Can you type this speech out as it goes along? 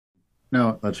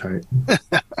No, that's right.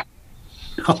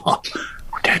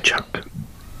 Ketchup.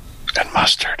 And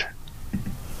mustard.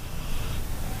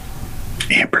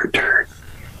 Amber turd.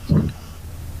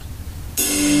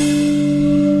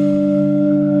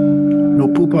 No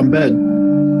poop on bed.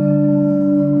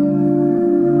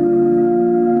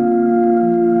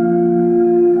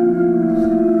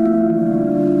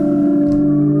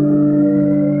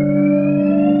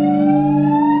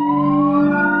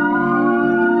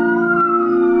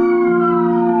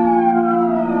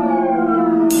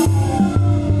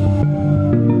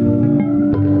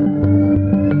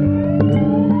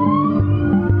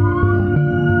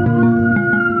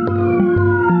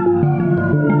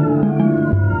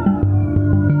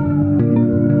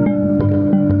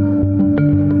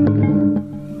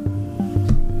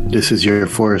 This is your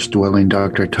forest-dwelling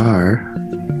Dr. Tar.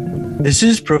 This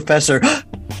is Professor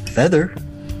Feather.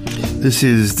 This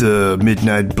is the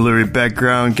midnight blurry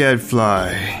background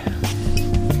gadfly.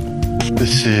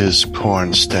 This is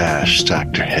Porn Stash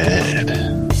Dr. Head.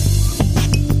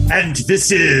 And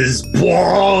this is the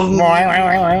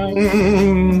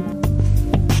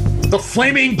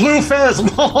Flaming Blue Fez.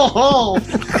 That's all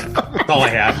I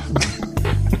have.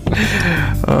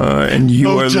 And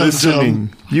you are listening.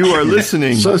 You are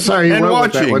listening. So sorry you and went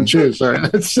watching. with that one too. Sorry.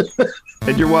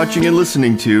 And you're watching and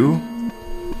listening to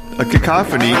a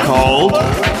cacophony called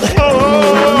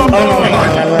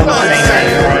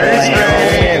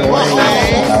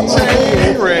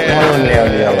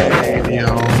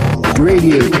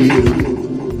Radio View.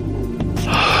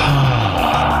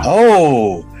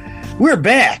 Oh, we're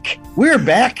back. We're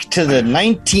back to the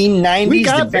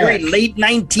 1990s, the very late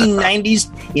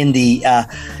 1990s in the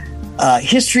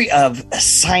history of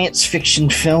science fiction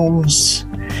films.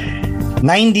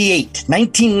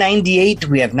 1998.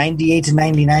 We have 98 and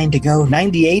 99 to go.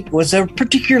 98 was a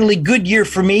particularly good year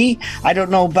for me. I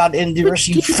don't know about any of the rest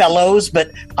of you fellows,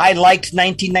 but I liked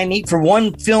 1998 for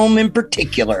one film in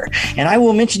particular. And I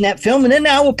will mention that film, and then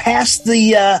I will pass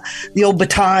the old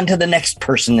baton to the next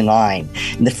person in line.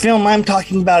 And the film I'm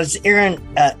talking about is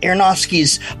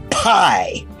Aronofsky's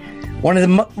Pi. One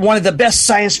of the best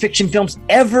science fiction films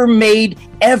ever made,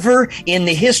 ever in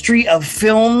the history of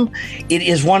film. It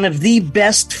is one of the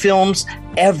best films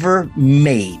ever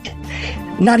made.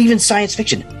 Not even science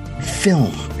fiction,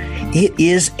 film. It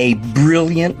is a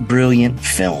brilliant, brilliant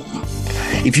film.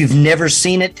 If you've never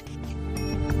seen it,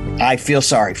 I feel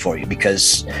sorry for you,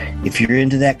 because if you're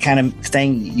into that kind of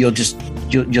thing, you'll just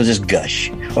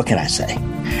gush. What can I say?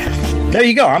 There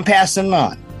you go. I'm passing it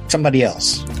on. Somebody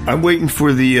else. I'm waiting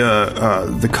for the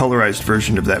colorized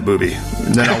version of that movie,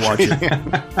 and then I'll watch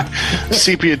it.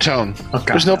 Sepia tone. Okay.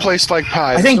 There's no place like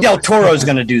Pi. I think Del Toro's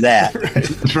going to do that.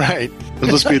 Right. It'll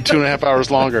just be 2.5 hours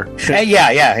longer.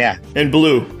 Yeah. And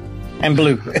blue. And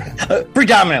blue.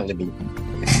 Predominantly blue.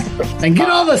 And get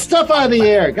all the stuff out of the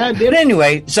air. God damn But it.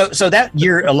 anyway, so that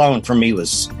year alone for me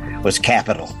was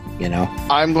capital. You know.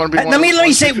 I'm going to be. Let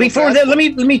me say before that. Let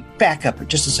me back up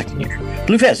just a second here.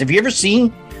 Blue Fez, have you ever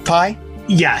seen Pi?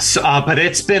 Yes, but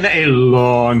it's been a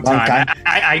long time.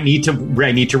 I need to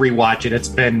rewatch it. It's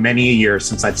been many years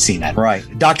since I've seen it. Right.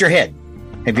 Dr. Head,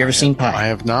 have you ever seen Pi? I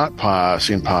have not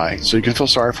seen Pi, so you can feel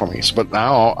sorry for me. But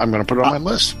now I'm going to put it on my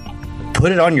list.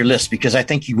 Put it on your list, because I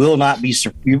think you will not be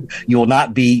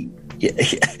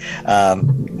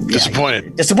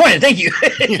disappointed. Disappointed. Thank you.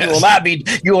 Yes.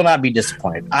 You will not be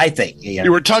disappointed. I think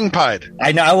you were tongue-pied.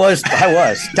 I know. I was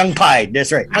tongue-pied.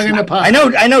 That's right. Pie.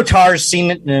 I know Tar's seen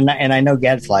it, and I know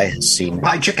Gadfly has seen it.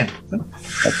 Pie chicken.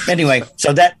 Anyway,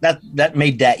 so that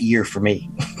made that year for me.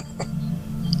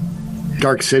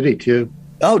 Dark City too.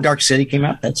 Oh, Dark City came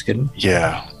out. That's good.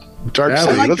 Yeah, Dark Yeah,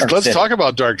 City. I like Dark Let's City. talk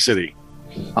about Dark City.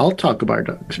 I'll talk about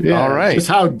Dark City. Yeah, all right. Just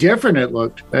how different it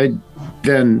looked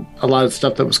than a lot of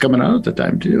stuff that was coming out at the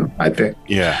time too. I think.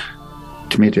 Yeah.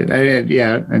 To me too.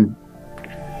 And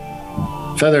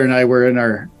Feather and I were in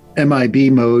our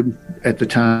MIB mode at the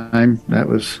time. That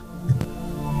was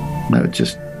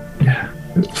just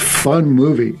it was a fun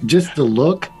movie. Just the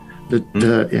look,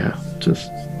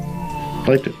 just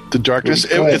liked it. The darkness.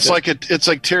 It's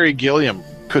like Terry Gilliam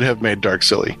could have made Dark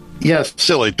Silly. Yes. Dark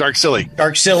Silly.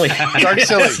 Dark Silly. Dark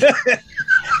Silly.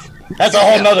 That's a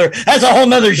whole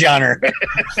nother genre.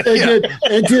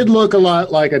 It did look a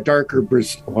lot like a darker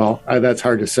Brazil. Well, that's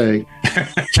hard to say.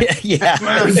 Yeah.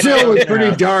 Brazil was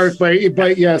pretty dark, but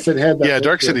yes, it had that. Yeah,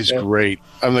 Dark City's great.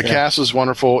 The cast is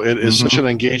wonderful. It is such an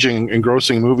engaging,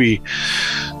 engrossing movie,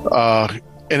 and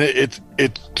it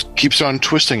keeps on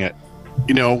twisting it.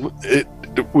 You know,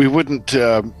 we wouldn't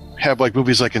have like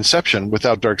movies like Inception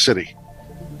without Dark City.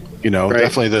 You know,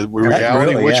 definitely the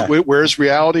reality. Really, where's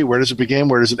reality? Where does it begin?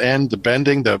 Where does it end? The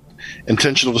bending, the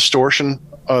intentional distortion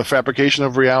fabrication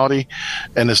of reality,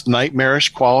 and this nightmarish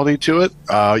quality to it.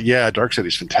 Dark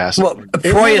City's fantastic. Well,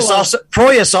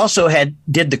 Proyas also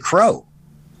did The Crow.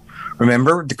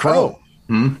 Remember The Crow?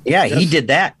 Yeah, he did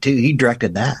that too. He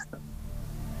directed that.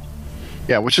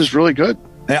 Yeah, which is really good.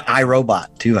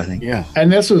 iRobot too, I think. Yeah,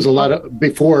 and this was a lot of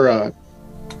before a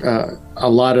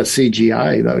lot of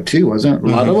CGI though too, wasn't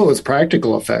it? A lot of it was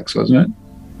practical effects, wasn't it?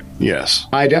 Yes.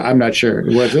 I'm not sure.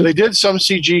 Was it? They did some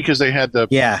CG because they had the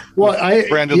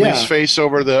Brandon Lee's face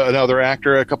over another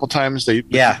actor a couple times.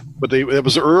 But it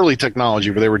was early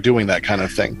technology where they were doing that kind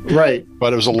of thing. Right.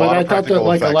 But it was a lot of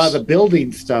practical effects. A lot of the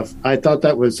building stuff, I thought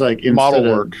that was like model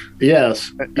work.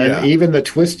 Yes. And even the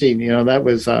twisting, that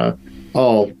was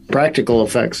all practical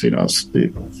effects,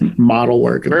 model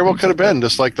work. Very well could have been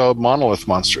just like the Monolith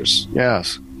monsters.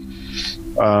 Yes.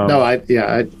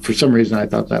 For some reason I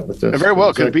thought that was this. Very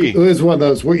well could be. It was one of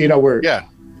those where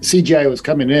CGI was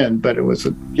coming in, but it was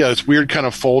it's weird kind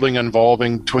of folding,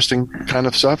 involving, twisting kind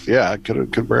of stuff. Yeah, it could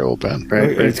very well been.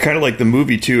 Right. It's kind of like the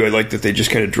movie too. I like that they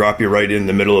just kind of drop you right in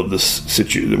the middle of this this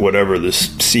scene, or whatever,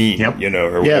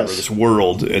 this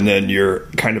world, and then you're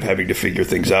kind of having to figure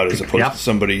things out as opposed to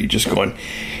somebody just going,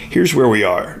 here's where we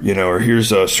are, or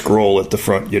here's a scroll at the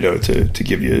front, to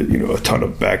give you, a ton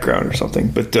of background or something.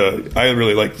 But I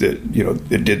really liked that,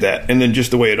 it did that. And then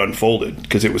just the way it unfolded,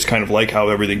 because it was kind of like how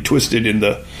everything twisted in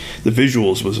the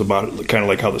visuals was about kind of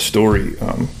like how the story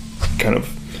and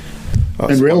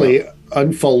really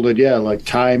unfolded, like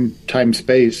time,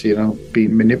 space,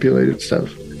 being manipulated stuff.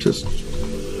 Just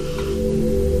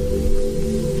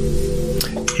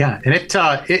and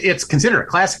it's considered a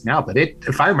classic now, but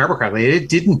if I remember correctly, it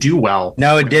didn't do well.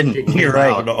 No, it didn't. You're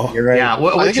right. You're right. Yeah,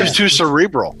 I think it's too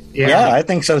cerebral. Yeah, I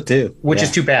think so too. Which is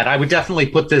too bad. I would definitely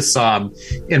put this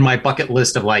in my bucket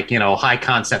list of high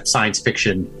concept science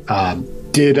fiction.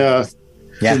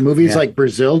 Did movies like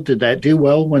Brazil, did that do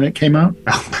well when it came out?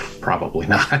 Probably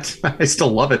not. I still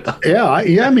love it though.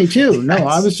 Yeah, me too. No,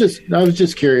 I was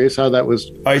just curious how that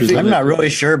was. I'm not really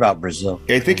sure about Brazil.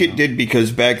 I think it did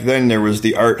because back then there was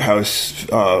the art house.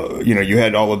 You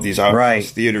had all of these art house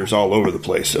theaters all over the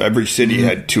place. Every city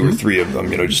had 2 or 3 of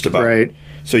them. Just about. Right.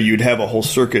 So you'd have a whole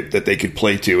circuit that they could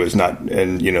play to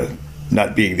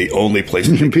not being the only place.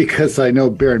 Because I know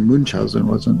Baron Munchausen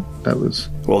wasn't.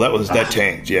 That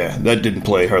tanked. Yeah, that didn't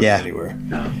play hardly anywhere.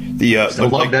 No. I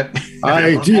love that.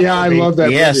 I love that.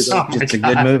 Yes, movie, it's a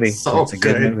good movie. It's a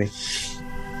good movie.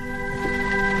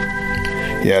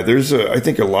 Yeah, there's I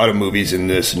think a lot of movies in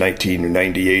this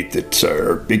 1998 that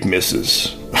are big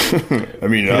misses. I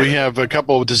mean, we have a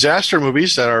couple of disaster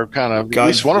movies that are kind of. At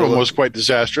least one of them was quite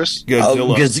disastrous.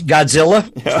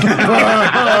 Godzilla.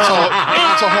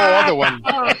 That's a whole other one.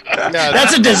 Yeah,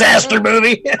 that's a disaster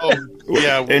movie.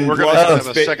 We're going to have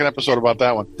a second episode about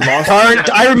that one. Tar,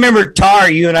 I remember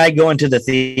Tar. You and I going to the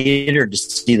theater to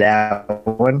see that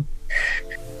one.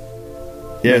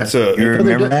 Yeah, it's a.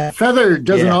 Feather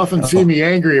doesn't often see me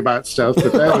angry about stuff,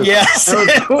 but that was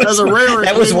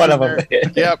that was one of them.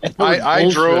 Yep, I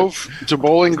drove to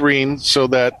Bowling Green so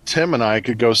that Tim and I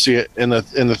could go see it in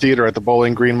the theater at the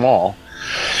Bowling Green Mall.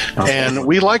 And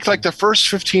we liked the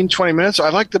first 15-20 minutes. I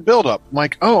liked the build-up. I'm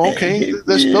like, oh, okay,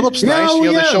 this build-up's nice.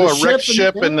 They show a wrecked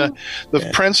ship and the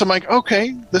prince. I'm like,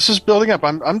 okay, this is building up.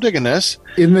 I'm digging this.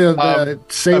 In the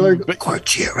sailor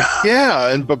Cortiera.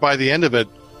 Yeah, but by the end of it,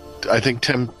 I think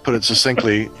Tim put it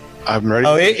successfly. I'm ready.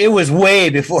 Oh, it was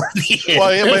way before the end.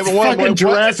 Well, fucking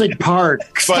Jurassic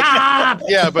Park. Stop!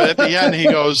 Yeah, but at the end he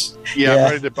goes,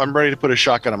 I'm ready to put a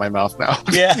shotgun in my mouth now.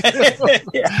 Yeah.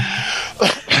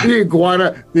 The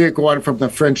iguana from the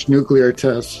French nuclear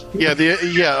test.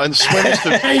 And swims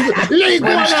to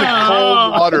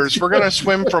cold waters. We're going to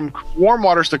swim from warm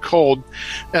waters to cold,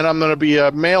 and I'm going to be a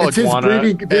male iguana.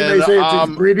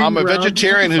 I'm a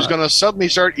vegetarian who's going to suddenly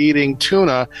start eating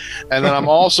tuna, and then I'm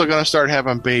also going to start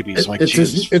having babies.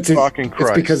 It's fucking Christ.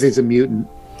 It's because he's a mutant.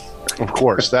 Of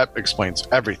course, that explains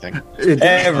everything.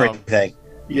 Everything.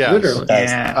 Yeah, literally.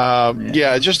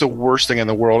 It's just the worst thing in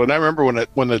the world. And I remember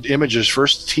when the images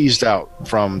first teased out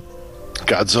from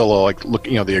Godzilla,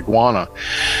 the iguana,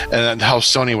 and how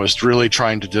Sony was really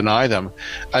trying to deny them.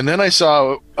 And then I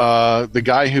saw the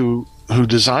guy who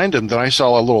designed him. Then I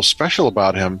saw a little special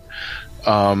about him,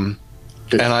 and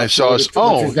I saw his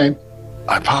name.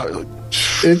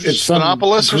 It's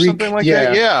Spinopolis or something like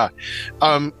that. Yeah,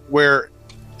 where.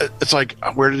 It's like,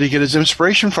 where did he get his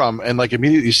inspiration from? And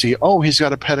immediately you see, he's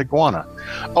got a pet iguana.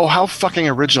 Oh, how fucking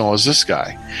original is this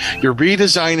guy? You're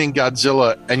redesigning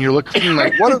Godzilla, and you're looking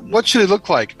like, what should he look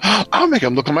like? I'll make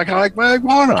him look like my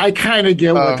iguana. I kind of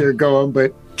get what they're going,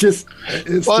 but the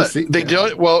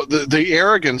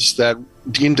arrogance that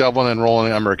Dean Devlin and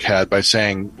Roland Emmerich had by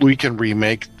saying we can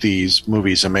remake these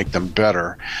movies and make them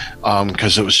better,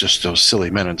 because it was just those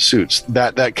silly men in suits.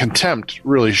 That contempt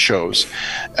really shows.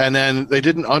 And then they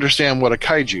didn't understand what a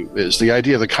kaiju is. The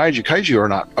idea of the kaiju are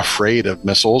not afraid of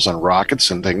missiles and rockets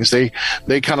and things. They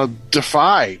kind of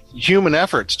defy human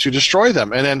efforts to destroy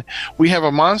them. And then we have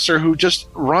a monster who just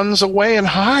runs away and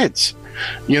hides.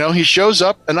 You know, he shows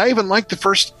up, and I even like the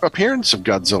first appearance of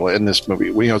Godzilla in this movie.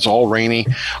 You know, it's all rainy.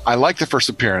 I like the first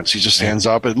appearance. He just stands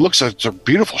up. It looks like it's a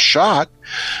beautiful shot.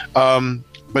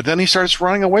 But then he starts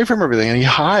running away from everything, and he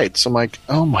hides. I'm like,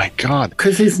 oh my God.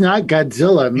 Because he's not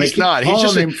Godzilla. He's not. He's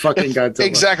just him fucking Godzilla.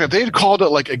 Exactly. If they had called it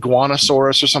like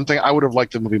Iguanosaurus or something, I would have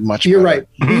liked the movie much better. You're right.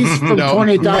 He's from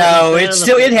 20,000. No,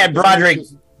 it had Broderick.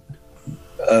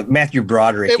 Matthew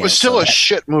Broderick. It was still a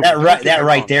shit movie. That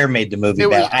right there made the movie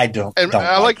bad.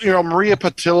 I like Maria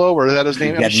Patillo, or is that his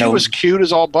name? I mean, she was cute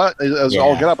as all get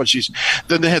up, but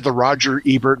then they had the Roger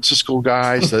Ebert Siskel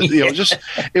guys. That, you know,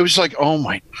 it was like, oh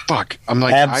my fuck! I'm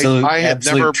like, I had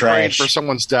never prayed for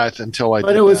someone's death until I.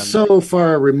 But it was so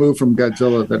far removed from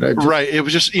Godzilla that I right. It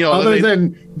was just, you know, other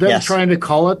than them trying to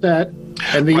call it that.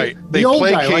 And they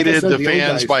placated the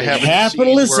fans by having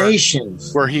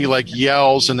capitalizations where he like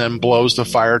yells and then blows the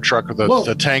fire truck, or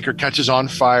the tanker catches on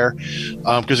fire,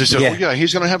 because they said, oh yeah,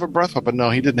 he's going to have a breath weapon.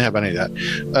 No, he didn't have any of that.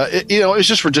 It's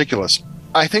just ridiculous.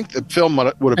 I think the film would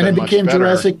have been much better. And it became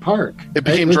Jurassic Park. It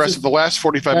became Jurassic. The last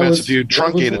 45 minutes, if you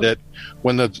truncated it,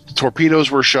 when the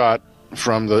torpedoes were shot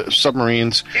from the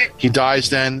submarines, he dies.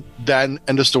 Then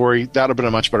end of story. That would have been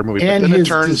a much better movie. And but then it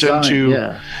turns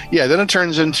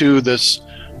into this.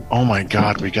 Oh my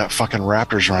God, we got fucking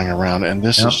raptors running around, and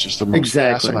this is just the most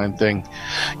asinine thing.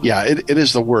 Yeah, it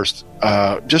is the worst.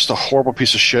 Just a horrible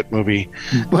piece of shit movie.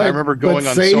 I remember going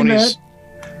on Sony's.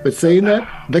 But saying that,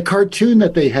 the cartoon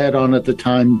that they had on at the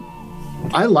time,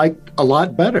 I liked a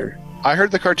lot better. I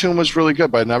heard the cartoon was really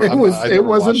good, but it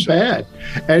wasn't bad,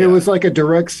 and it was like a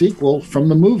direct sequel from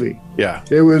the movie. Yeah,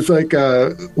 it was like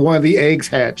one of the eggs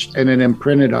hatched and then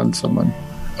imprinted on someone.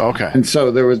 Okay, and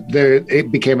so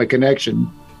it became a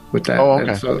connection with that. Oh,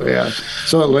 okay.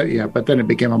 And but then it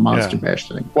became a Monster Bash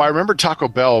thing. Well, I remember Taco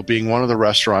Bell being one of the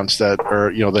restaurants that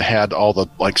they had all the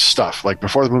like stuff. Like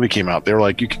before the movie came out, they were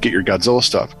like, you could get your Godzilla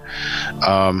stuff.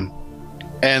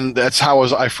 And that's how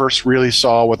I first really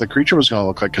saw what the creature was going to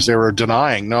look like, because they were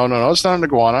denying, no, it's not an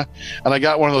iguana. And I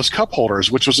got one of those cup holders,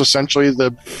 which was essentially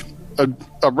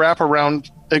a wrap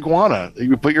around iguana.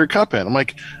 You put your cup in. I'm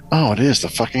like, oh, it is the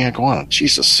fucking iguana.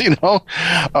 Jesus,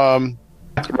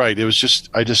 right. It was just,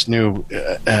 I just knew,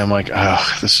 and I'm like,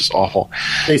 oh, this is awful.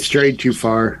 They strayed too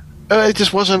far. It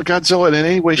just wasn't Godzilla in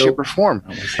any way, shape, or form.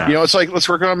 It's like,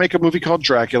 we're going to make a movie called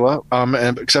Dracula,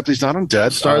 except he's not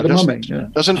undead. Star of the Mummy.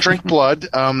 Doesn't drink blood,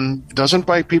 doesn't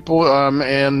bite people,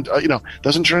 and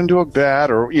doesn't turn into a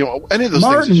bat, or any of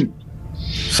those things.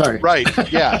 Sorry. Right.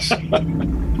 Yes.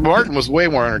 Martin was way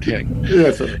more entertaining.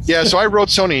 Yeah. So I wrote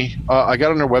Sony. I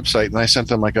got on their website and I sent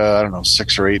them like a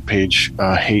 6 or 8 page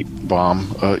hate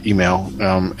bomb email.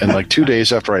 And like 2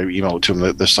 days after I emailed it to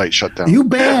them, the site shut down. You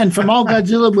banned from all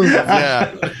Godzilla movies.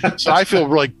 Yeah. So I feel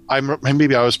like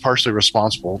maybe I was partially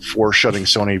responsible for shutting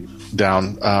Sony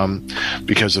down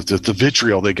because of the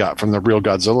vitriol they got from the real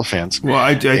Godzilla fans. Well,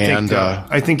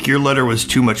 I think your letter was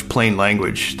too much plain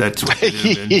language. That's what it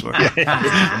is.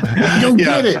 You don't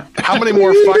get it. How many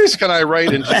more fucks can I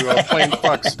write into plain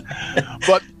fucks?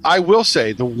 But I will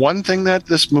say the one thing that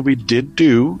this movie did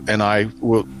do, and I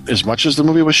will, as much as the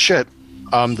movie was shit,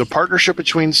 the partnership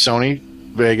between Sony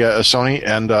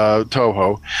and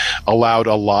Toho allowed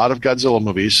a lot of Godzilla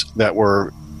movies that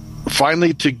were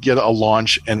finally to get a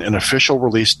launch and an official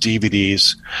release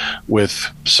DVDs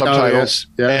with subtitles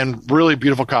and really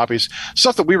beautiful copies.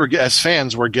 Stuff that we were, as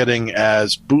fans, were getting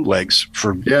as bootlegs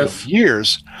for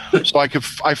years. So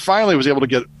I finally was able to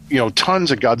get tons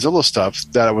of Godzilla stuff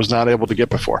that I was not able to get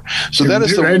before. So that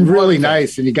is really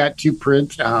nice. And you got 2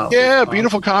 prints.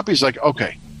 Beautiful copies. Like,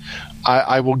 okay.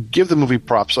 I will give the movie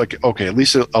props. Like, okay, at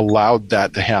least it allowed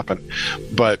that to happen.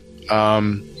 But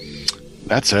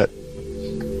that's it.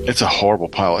 It's a horrible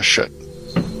pile of shit.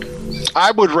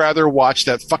 I would rather watch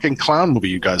that fucking clown movie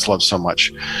you guys love so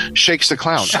much, Shakes the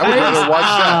Clown. I would rather watch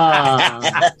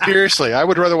that. Seriously, I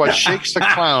would rather watch Shakes the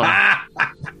Clown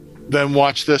than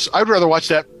watch this. I'd rather watch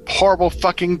that horrible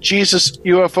fucking Jesus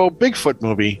UFO Bigfoot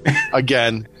movie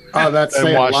again. Oh, that's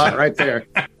saying a lot right there.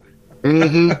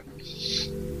 Mm-hmm.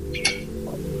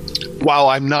 While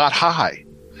I'm not high.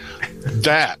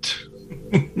 That.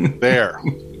 There.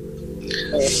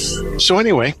 So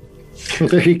anyway,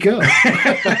 there you go.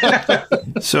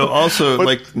 So also,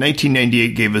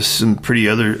 1998 gave us some pretty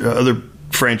other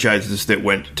franchises that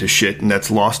went to shit, and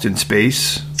that's Lost in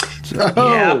Space.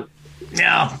 So.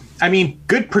 Yeah. I mean,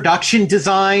 good production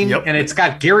design, and it's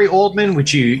got Gary Oldman,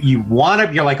 which you want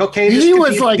to. You're like, okay, he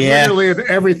was like literally in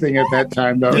everything at that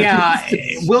time, though. Yeah,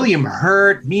 William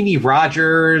Hurt, Mimi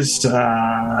Rogers,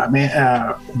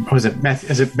 was it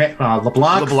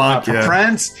LeBlanc from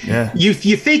Friends? Yeah, you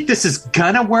think this is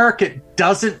gonna work? It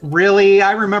doesn't really.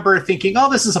 I remember thinking,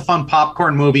 oh, this is a fun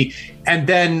popcorn movie, and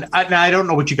then I don't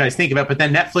know what you guys think of it, but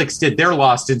then Netflix did their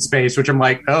Lost in Space, which I'm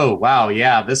like, oh wow,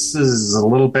 yeah, this is a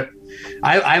little bit.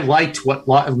 I liked what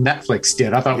Netflix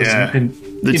did. I thought it was an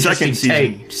the interesting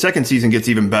take. Second season gets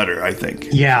even better, I think.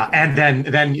 Yeah, and then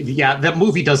the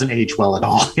movie doesn't age well at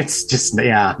all. It's just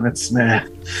it's.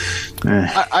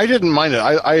 I didn't mind it.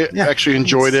 I actually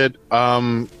enjoyed it.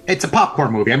 It's a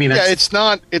popcorn movie. I mean, it's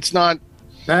not.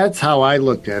 That's how I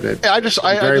looked at it. I just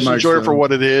enjoyed it for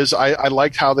what it is. I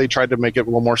liked how they tried to make it a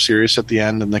little more serious at the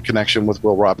end, and the connection with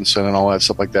Will Robinson and all that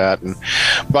stuff like that.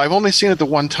 But I've only seen it the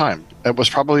one time. It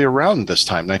was probably around this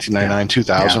time, 1999,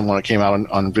 2000, when it came out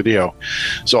on video.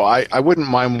 So I wouldn't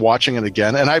mind watching it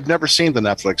again. And I've never seen the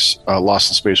Netflix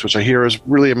Lost in Space, which I hear is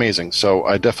really amazing. So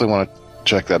I definitely want to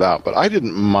check that out. But I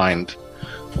didn't mind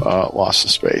Lost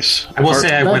in Space. I will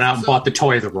say I went out and bought the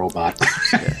toy of the robot.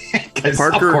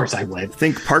 Parker, of course I would. I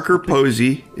think Parker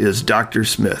Posey is Dr.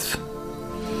 Smith.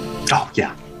 Oh,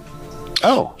 yeah.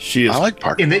 Oh, she is. I like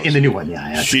Parker in the new one.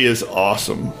 Yeah, she is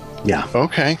awesome. Yeah.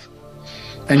 Okay.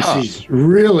 And she's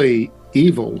really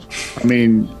evil. I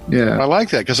mean, I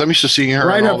like that because I'm used to seeing her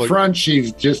right up front.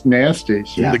 She's just nasty.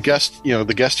 The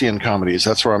Guestian comedies.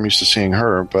 That's where I'm used to seeing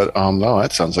her. But no,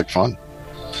 that sounds like fun.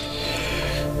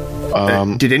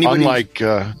 Did anybody?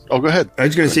 go ahead. I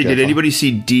was going to say, did anybody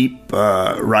see Deep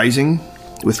Rising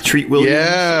with Treat Williams?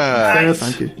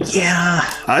 Yeah.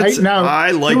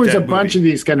 I like. There was that a bunch of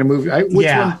these kind of movies.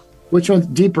 Which one's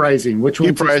Deep Rising? Which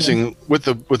one's Deep Rising with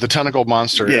the tentacle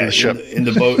monster in the ship in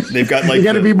the boat? They've got like you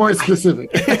got to be more specific.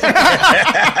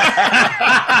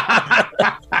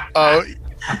 I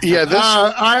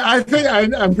think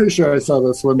I'm pretty sure I saw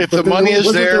this one. If the money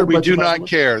is there, we do not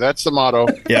care. That's the motto.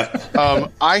 Yeah.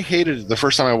 I hated it the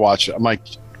first time I watched it. I'm like,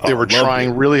 they were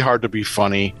trying really hard to be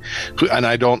funny, and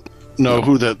I don't know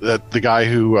who the guy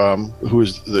who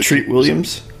is the Treat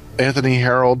Williams, Anthony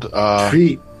Harold.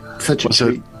 Treat, such a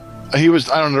treat. He was.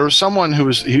 I don't know. There was someone who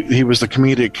was. He was the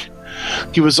comedic.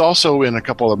 He was also in a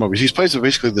couple other movies. He plays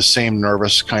basically the same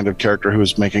nervous kind of character who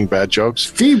was making bad jokes.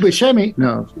 Steve Buscemi.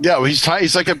 No. Yeah,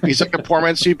 he's like a poor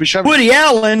man Steve Buscemi. Woody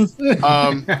Allen.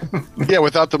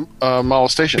 Without the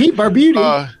molestation. Pete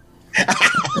Barbuti.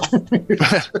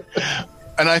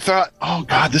 And I thought, oh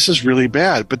God, this is really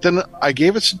bad. But then I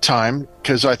gave it some time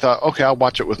because I thought, okay, I'll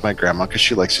watch it with my grandma because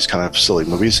she likes these kind of silly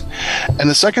movies. And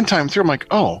the second time through, I'm like,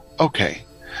 oh, okay.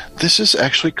 This is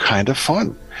actually kind of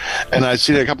fun. And I've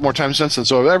seen it a couple more times since then.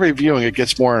 So every viewing, it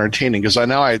gets more entertaining because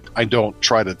I don't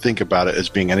try to think about it as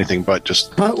being anything but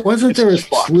just. But wasn't there a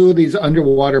slew of these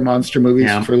underwater monster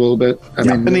movies for a little bit? I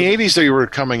mean, in the 80s, they were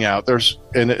coming out. They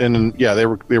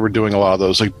were doing a lot of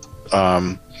those. Like,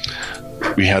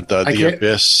 we had the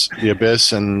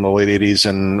Abyss in the late 80s,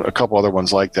 and a couple other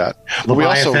ones like that. But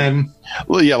Leviathan.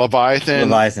 Leviathan.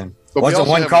 But was the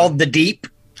one called The Deep?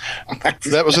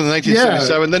 That was in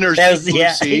 1977. Then there's Deep Blue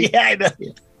Sea. I know.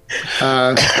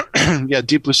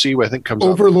 Deep Blue Sea, I think, comes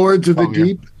Overlords of the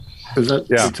Deep. Is that?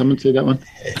 Did someone say that one?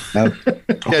 No.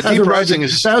 Deep Rising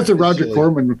is. That was a Roger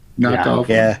Corman knockoff.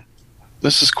 Yeah.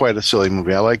 This is quite a silly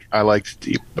movie. I liked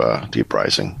Deep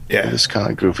Rising. Yeah, it's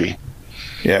kind of goofy.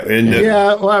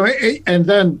 Yeah, well, I mean, and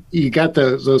then you got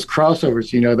those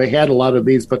crossovers. You know, they had a lot of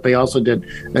these, but they also did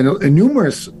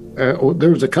numerous. There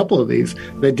was a couple of these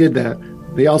that did that.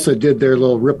 They also did their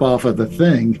little ripoff of The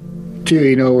Thing, too.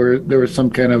 You know, where there was some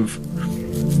kind of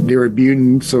they were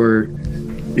mutants or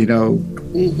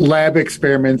lab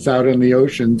experiments out in the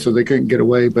ocean, so they couldn't get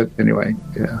away. But anyway,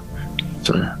 yeah.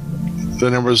 So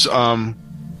then there was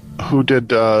who did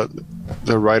the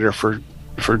writer for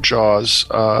Jaws.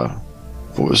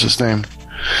 What was his name?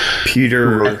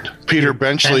 Peter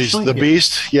Benchley's The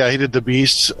Beast. Yeah, he did The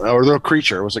Beast or The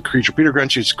Creature. It was a Creature. Peter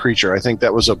Benchley's Creature. I think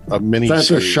that was a mini.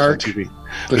 That's a shark. TV.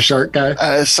 The shark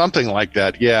guy. Something like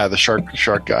that. Yeah, the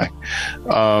shark guy.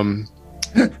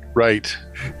 Right.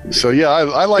 So yeah,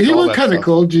 I like. He all looked kind of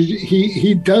cool.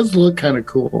 He does look kind of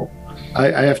cool.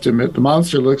 I have to admit, the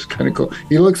monster looks kind of cool.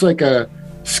 He looks like a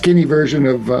skinny version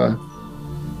of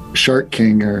Shark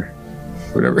King or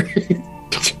whatever.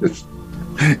 Just,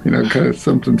 kind of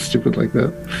something stupid like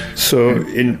that. So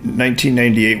in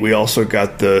 1998, we also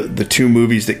got the two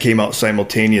movies that came out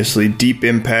simultaneously: Deep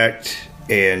Impact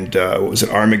and what was it,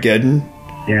 Armageddon?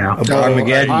 Yeah.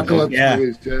 Armageddon. Apocalypse Yeah.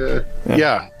 movies.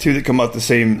 Yeah. Two that come out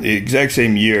the exact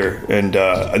same year, and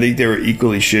I think they were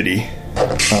equally shitty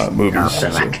movies. So.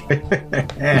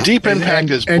 Deep Impact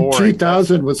is and boring.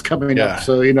 2000 was coming Yeah. up,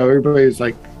 so everybody's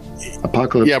like,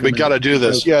 Apocalypse. Yeah, we got to do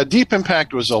this. Yeah, Deep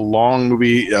Impact was a long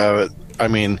movie. I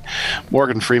mean,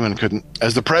 Morgan Freeman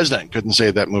as the president, couldn't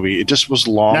save that movie. It just was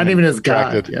long. Not even as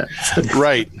God. protracted. Yeah.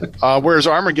 Right. Whereas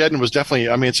Armageddon was definitely,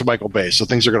 it's a Michael Bay, so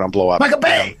things are going to blow up. Michael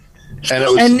Bay. And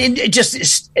it was,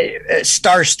 just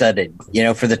star-studded,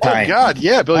 for the time. Oh God,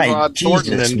 yeah, Billy Bob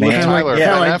Thornton and Liv Tyler,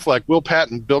 Ben Affleck, Will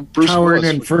Patton, Bruce Howard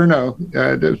Willis. Inferno.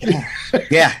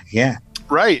 Yeah.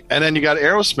 Right, and then you got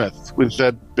Aerosmith with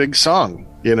that big song,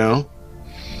 the Back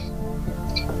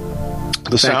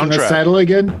soundtrack. in the saddle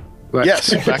again. What?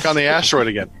 Yes, back on the asteroid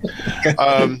again.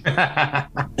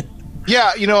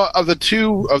 Yeah, of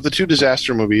the two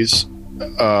disaster movies,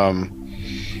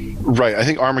 right. I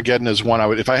think Armageddon is one I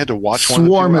would, if I had to watch one.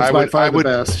 Swarm is I by would, far I would, the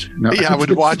best. No. Yeah, I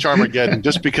would watch Armageddon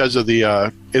just because of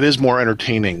the. It is more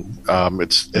entertaining.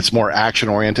 It's more action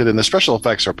oriented, and the special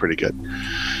effects are pretty good.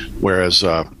 Whereas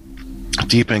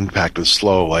Deep Impact is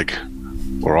slow, like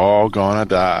we're all gonna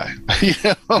die.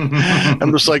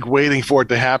 I'm just like waiting for it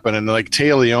to happen, and like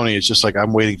Téa Leoni is just like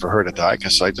I'm waiting for her to die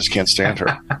because I just can't stand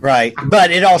her. Right, but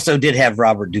it also did have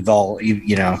Robert Duvall.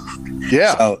 Yeah.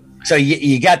 So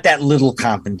you got that little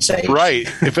compensation.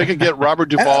 Right. If I could get Robert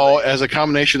Duvall as a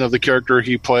combination of the character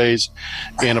he plays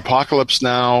in Apocalypse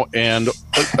Now and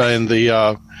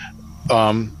the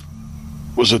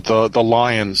was it the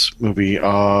Lions movie?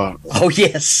 Oh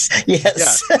yes. Yeah.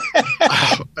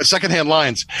 Secondhand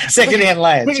Lions. Secondhand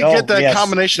Lions. We could get that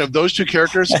combination of those two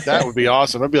characters. That would be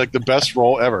awesome. That'd be like the best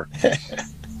role ever.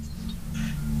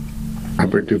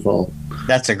 Robert Duvall.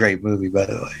 That's a great movie, by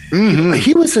the way. Mm-hmm.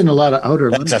 He was in a lot of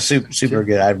Outer Limits. That's a super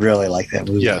good. I really like that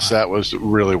movie. Yes, that was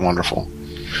really wonderful.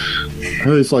 I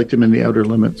always liked him in the Outer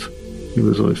Limits. He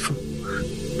was always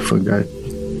fun guy.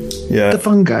 Yeah, the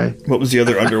fun guy. What was the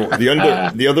other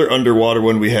the other underwater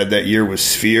one we had that year was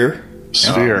Sphere.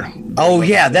 Sphere. Oh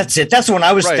yeah, that's it. That's the one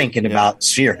I was thinking about.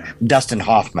 Sphere. Dustin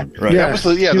Hoffman. Right. Yeah, that was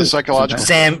the psychological.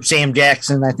 Sam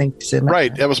Jackson, I think.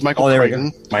 Right. That was Michael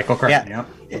Crichton. Michael Crichton. Yeah.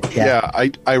 Yeah,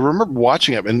 I remember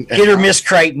watching it and hit or miss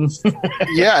Crichton.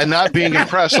 Yeah, and not being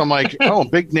impressed. I'm like, oh,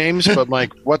 big names, but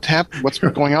like, what happened? What's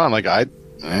going on? Like, I'm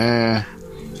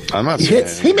not. He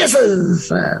hits, he misses.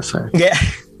 Sorry. Yeah,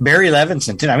 Barry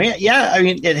Levinson too.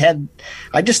 It had.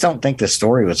 I just don't think the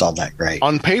story was all that great.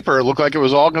 On paper, it looked like it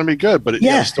was all going to be good, but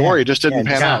the story just didn't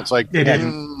pan out. It's like, it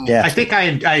didn't. Yeah, I think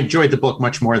I enjoyed the book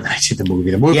much more than I did the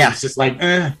movie. The movie was just like,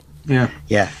 Yeah,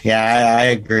 I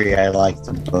agree. I liked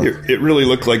them both. It really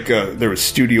looked like there was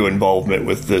studio involvement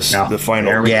with this. The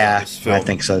final, this film, I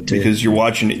think so too. Because you're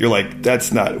watching it, you're like,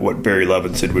 that's not what Barry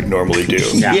Levinson would normally do.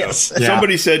 Yes,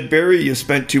 somebody said, Barry, you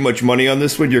spent too much money on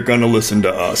this one. You're going to listen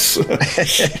to us.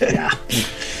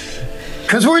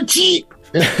 Because we're cheap.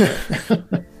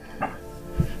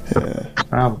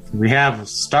 Well, we have a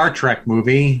Star Trek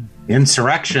movie,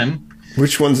 Insurrection.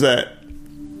 Which one's that?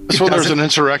 So there's an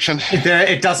insurrection.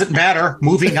 It doesn't matter.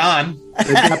 Moving on.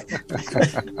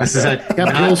 This is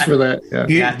got pills for that.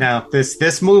 Yeah. Now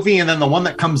this movie, and then the one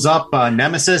that comes up,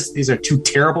 Nemesis. These are two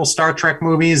terrible Star Trek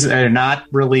movies. They're not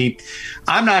really.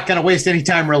 I'm not going to waste any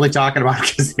time really talking about it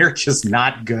because they're just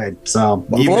not good. So,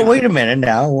 well, wait a minute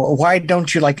now. Why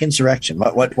don't you like Insurrection?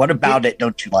 What about it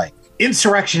don't you like?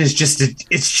 Insurrection is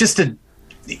the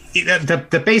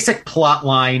basic plot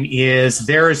line is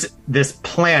there's this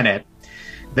planet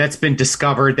that's been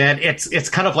discovered that it's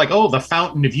kind of like, the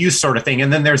fountain of youth sort of thing.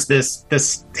 And then there's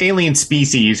this alien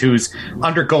species who's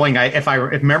undergoing,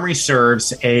 if memory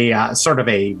serves, a sort of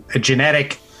a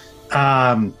genetic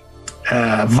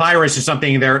virus or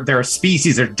something. Their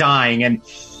species are dying. And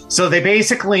so they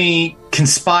basically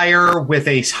conspire with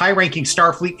a high-ranking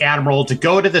Starfleet admiral to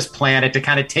go to this planet to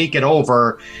kind of take it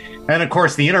over. And of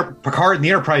course, Picard and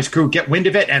the Enterprise crew get wind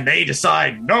of it, and they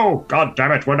decide, "No, God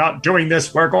damn it, we're not doing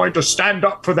this. We're going to stand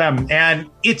up for them." And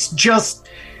it's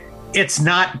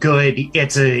not good.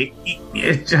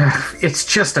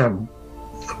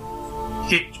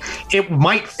 It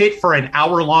might fit for an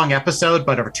hour-long episode,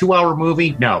 but a 2-hour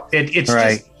movie, no.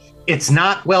 It's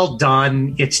not well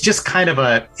done. It's just kind of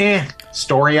a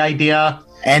story idea.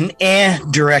 And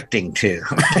directing too.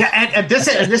 and this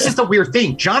is the weird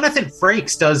thing. Jonathan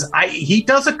Frakes does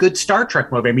a good Star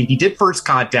Trek movie. I mean, he did First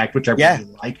Contact, which I really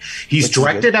like. He's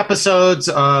directed episodes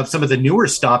of some of the newer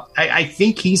stuff. I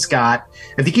think he's a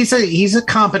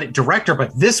competent director,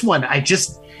 but this one And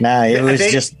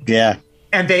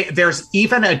there's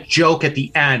even a joke at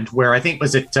the end where I think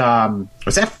was that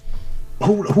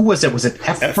who was it? Was it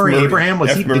F. Murray Abraham?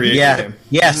 Was he? Abraham.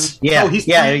 Yes. Yeah. Oh,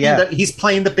 he's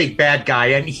playing the big bad guy,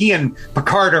 and he and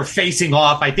Picard are facing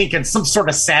off, I think, in some sort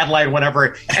of satellite or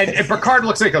whatever. And Picard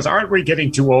looks at it and goes, "Aren't we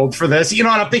getting too old for this?" You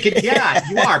know, and I'm thinking, yeah,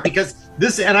 you are, because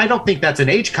this, and I don't think that's an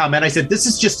age comment. I said, this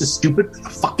is just a stupid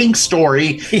fucking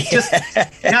story. Just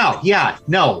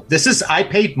no. This is, I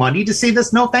paid money to see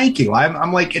this. No, thank you.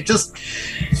 I'm like, it just,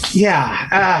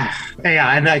 yeah.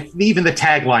 And even the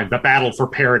tagline, "The battle for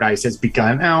paradise has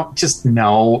begun." Oh, just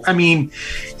no. I mean,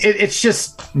 it's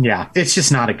just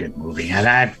not a good movie. And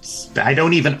I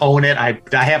don't even own it. I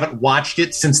haven't watched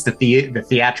it since the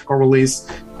theatrical release.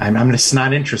 I'm just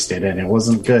not interested in it. It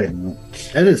wasn't good.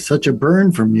 That is such a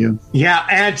burn from you. Yeah,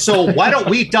 and so why don't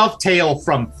we dovetail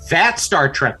from that Star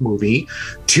Trek movie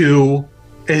to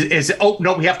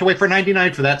we have to wait for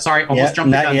 99 for that. Sorry, almost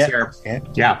jumped the guns here.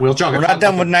 Yeah, we'll jump. We're not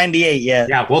done with 98 yet.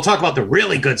 Yeah, we'll talk about the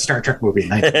really good Star Trek movie.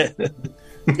 Yeah,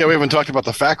 we haven't talked about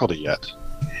The Faculty yet.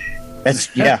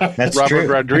 That's Robert true.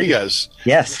 Rodriguez.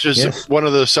 Yes, which is one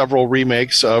of the several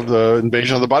remakes of the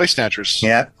Invasion of the Body Snatchers.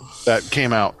 Yeah, that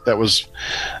came out. That was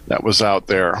out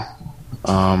there.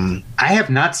 I have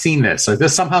not seen this, so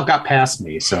this somehow got past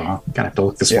me. So I'm gonna have to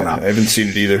look this one up. I haven't seen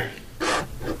it either.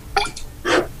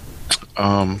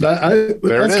 That's kind of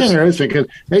interesting because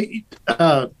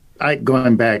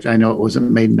going back, I know it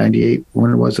wasn't made in 98.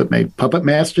 When was it made? Puppet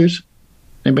Masters.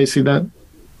 Anybody see that?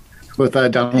 With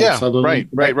Donald Sutherland.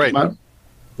 Right.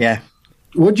 Yeah.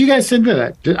 What do you guys think of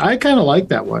that? I kind of like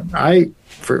that one.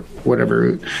 For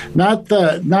whatever, not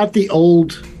the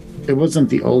old. It wasn't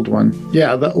the old one.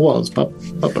 Yeah, it's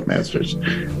Puppet Masters,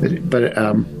 but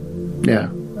yeah.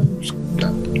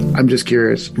 I'm just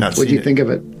curious. What do you think of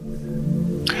it?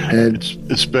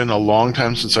 It's been a long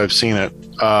time since I've seen it.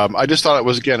 I just thought it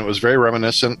was very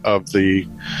reminiscent of the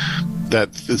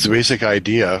basic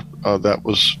idea that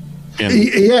was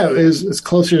it's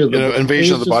closer to the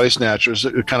Invasion of the Body Snatchers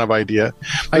kind of idea.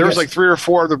 There was like 3 or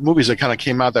 4 other movies that kind of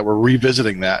came out that were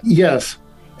revisiting that. Yes,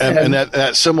 and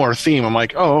that similar theme. I'm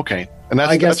like, oh, okay, and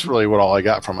that's really all I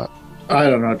got from it. I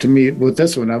don't know. To me, with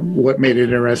this one, what made it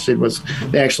interesting was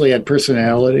they actually had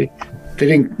personality. They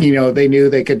didn't, they knew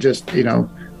they could just,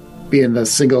 be in the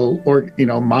single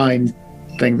mind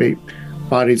thing.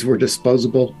 Bodies were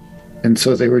disposable, and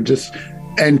so they were just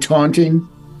taunting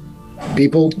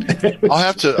people. I'll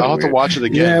have to watch it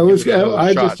again. Yeah, it was.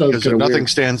 I just thought because nothing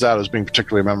stands out as being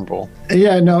particularly memorable.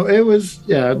 Yeah, no, it was.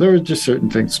 Yeah, there were just certain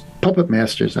things. Puppet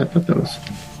Masters. I thought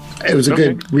it was a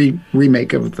good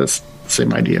remake of this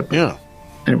same idea. Yeah.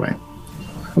 Anyway,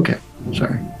 okay.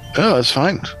 Sorry. Oh, that's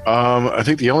fine. I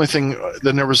think the only thing,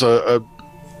 then there was a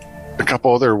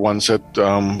couple other ones that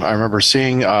I remember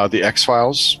seeing, the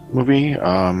X-Files movie,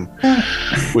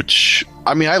 which,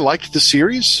 I mean, I liked the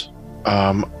series.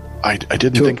 I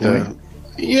didn't think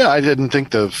I didn't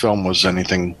think the film was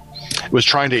anything. It was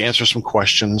trying to answer some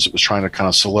questions. It was trying to kind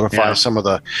of solidify some of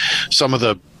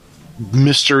the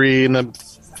mystery and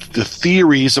the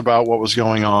theories about what was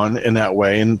going on in that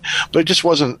way, but it just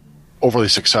wasn't overly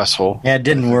successful. Yeah, it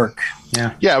didn't work.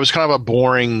 Yeah, it was kind of a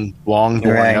boring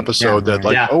episode we're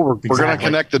going to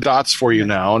connect the dots for you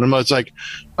now, and it's like,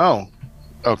 oh,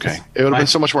 okay. It would have been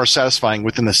so much more satisfying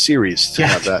within the series to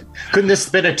have that. Couldn't this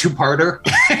have been a 2-parter?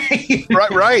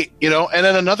 right. And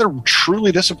then another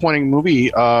truly disappointing movie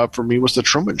for me was The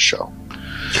Truman Show,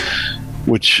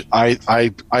 which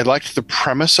I liked the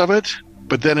premise of it,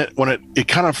 but then when it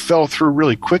kind of fell through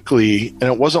really quickly, and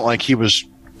it wasn't like he was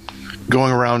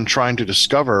going around trying to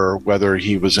discover whether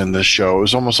he was in this show. It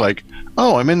was almost like,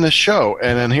 oh, I'm in this show,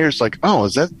 and then here's like, oh,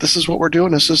 this is what we're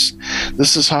doing? This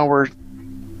is how we're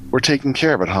taking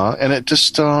care of it, huh? And it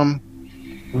just, I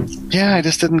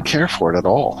just didn't care for it at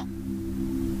all.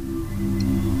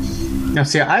 Now,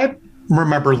 see, I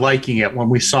remember liking it when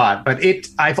we saw it, but I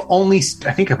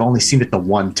think I've only seen it the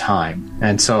one time,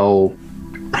 and so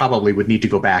probably would need to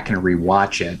go back and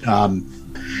rewatch it. I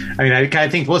mean, I kind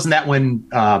of think, wasn't that when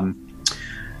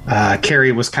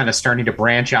Carrie was kind of starting to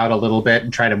branch out a little bit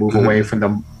and try to move away from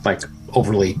the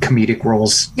overly comedic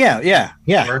roles? Yeah.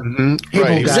 Mm-hmm.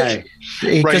 Right.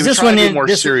 Because this one is more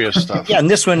serious stuff. Yeah, and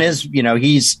this one is,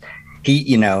 he's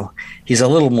a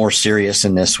little more serious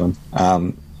in this one.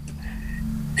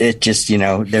 It just,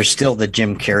 there's still the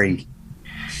Jim Carrey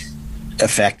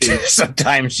effect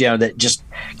sometimes, that just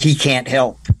he can't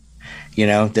help,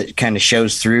 that kind of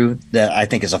shows through, that I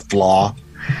think is a flaw.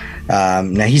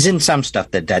 Now he's in some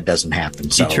stuff that doesn't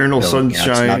happen. So, Eternal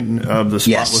Sunshine of the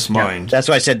Spotless Mind. That's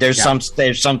why I said there's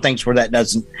some things where that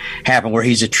doesn't happen. Where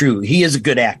he is a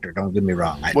good actor. Don't get me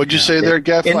wrong. What'd you say there,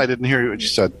 Gaff? I didn't hear what you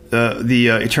said. The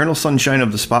Eternal Sunshine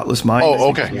of the Spotless Mind. Oh,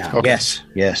 okay. Yeah. Okay.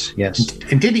 Yes.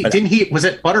 And didn't he? Was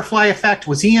it Butterfly Effect?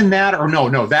 Was he in that? Or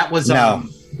no? That was no.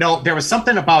 No, there was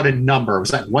something about a number.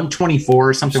 Was that 124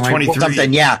 or something like that?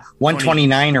 Something,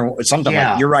 129 or something like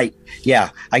that. You're right. Yeah.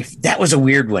 That was a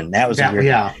weird one. That was a weird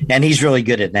one. And he's really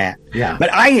good at that. Yeah. But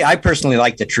I personally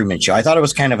like The Truman Show. I thought it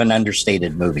was kind of an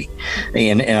understated movie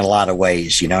in a lot of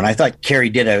ways, and I thought Carrie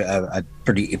did a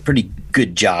pretty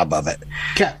good job of it.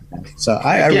 Yeah. So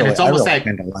it's almost like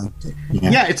kind of liked it.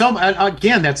 It's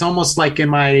again, that's almost like in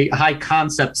my high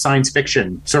concept science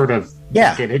fiction sort of.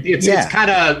 Yeah, it's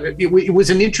kind of it was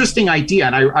an interesting idea,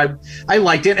 and I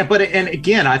liked it. But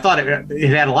again, I thought it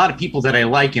had a lot of people that I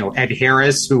like. Ed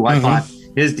Harris, who I thought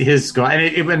his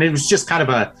and it was just kind of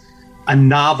a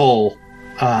novel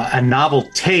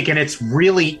take, and it's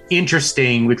really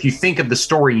interesting if you think of the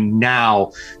story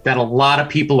now that a lot of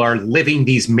people are living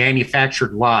these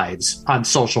manufactured lives on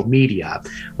social media,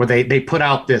 where they put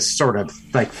out this sort of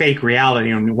like fake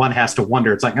reality, and one has to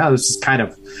wonder. It's like, oh, this is kind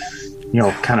of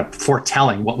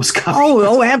foretelling what was coming.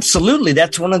 Oh, absolutely.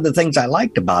 That's one of the things I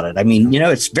liked about it. I mean,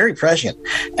 it's very prescient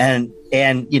and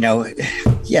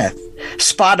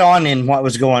spot on in what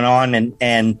was going on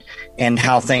and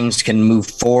how things can move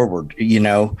forward,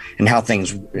 and how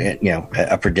things,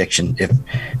 a prediction,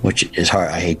 which is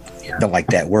hard. I don't like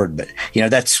that word, but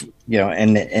that's,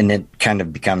 and it kind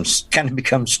of becomes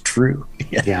true.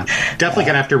 Yeah. Definitely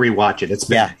gonna have to rewatch it. It's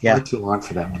been far too long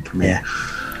for that one for me. Yeah.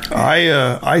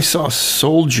 I saw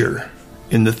Soldier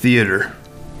in the theater.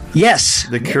 Yes,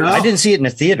 I didn't see it in the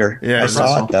theater. Yeah, I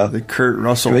saw it though. The Kurt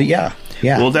Russell. Yeah.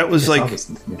 Well, that was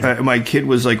my kid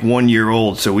was like 1 year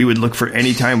old, so we would look for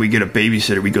any time we get a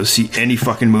babysitter, we go see any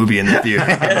fucking movie in the theater.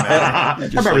 I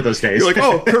remember those days. You're like,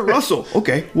 oh, Kurt Russell.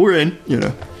 Okay, we're in.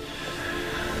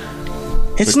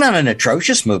 It's not an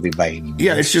atrocious movie by any means.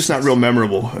 Yeah, it's just not real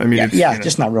memorable. I mean, it's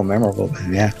just not real memorable.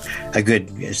 Yeah,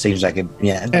 it seems like it.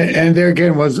 Yeah, and there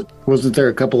again, wasn't there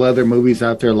a couple other movies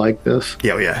out there like this?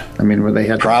 Yeah. I mean, where they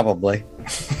had probably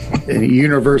a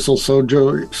Universal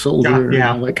Soldier, all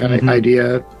that kind of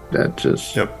idea. That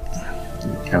just that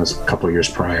was a couple of years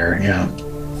prior. Yeah.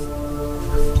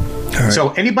 Right. So,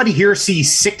 anybody here see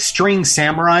Six String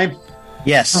Samurai?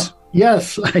 Yes.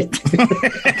 Yes.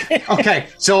 Okay,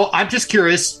 so I'm just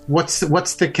curious, what's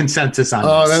the consensus on this?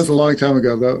 Oh, that was a long time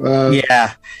ago, though.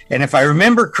 Yeah, and if I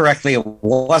remember correctly, it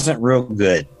wasn't real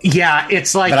good. Yeah,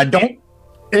 it's like... But I don't...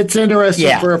 It's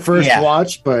interesting for a first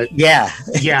watch, but... Yeah.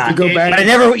 To go back... But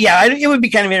it would be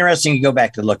kind of interesting to go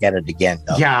back to look at it again,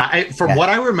 though. Yeah, from what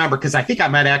I remember, because I think I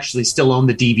might actually still own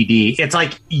the DVD, it's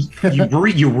like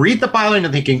you read the byline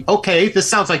and thinking, okay, this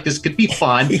sounds like this could be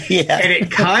fun. Yeah. And it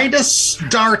kind of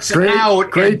starts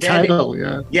out... Great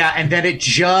title, Yeah, and then it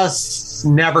just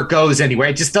never goes anywhere.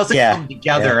 It just doesn't come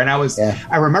together. And I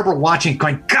remember watching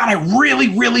going, God, I really,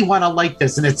 really want to like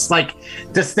this. And it's like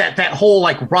just that whole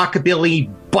like rockabilly,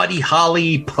 Buddy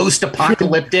Holly,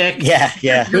 post-apocalyptic.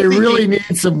 Yeah. They really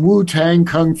need some Wu-Tang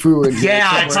Kung Fu.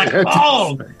 It's like,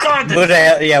 oh, God. Would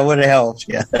have helped.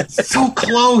 Yeah. So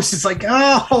close. It's like,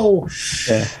 oh.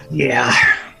 Yeah.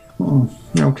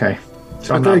 Okay.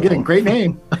 So I'm very good. Great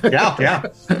name. Yeah.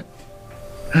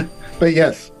 But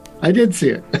yes, I did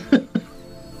see it.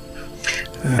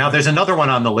 Now, there's another one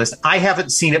on the list. I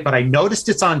haven't seen it, but I noticed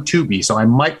it's on Tubi, so I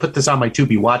might put this on my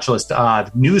Tubi watch list.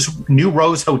 New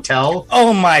Rose Hotel.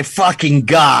 Oh, my fucking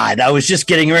God. I was just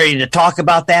getting ready to talk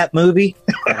about that movie.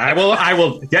 I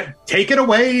will take it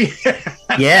away.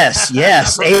 Yes.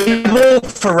 Abel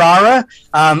Ferrara,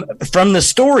 from The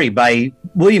Story by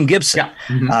William Gibson. Yeah.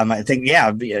 Mm-hmm. I think,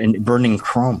 Burning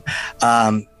Chrome.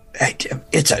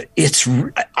 It's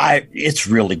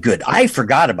really good. I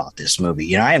forgot about this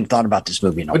movie. I hadn't thought about this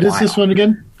movie in a while. What is this one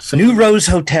again? New Rose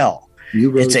Hotel.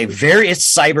 It's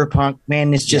cyberpunk,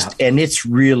 man. It's just, and it's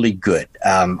really good.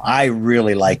 I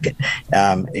really like it.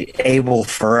 Abel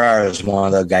Ferrara is one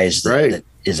of the guys that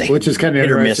is which is kind of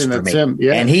interesting. That's him.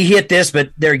 Yeah. And he hit this, but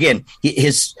there again,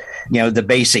 his, the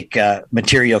basic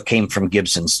material came from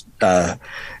Gibson's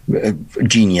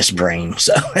genius brain.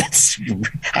 So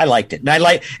I liked it.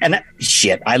 And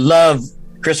I love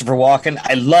Christopher Walken.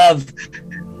 I love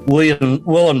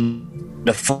Willem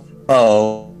Dafoe.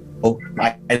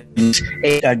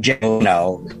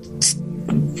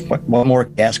 What more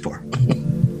can I ask for?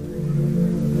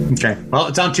 Okay. Well,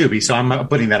 it's on Tubi, so I'm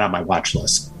putting that on my watch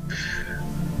list.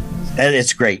 And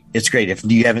it's great. It's great. If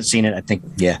you haven't seen it, I think,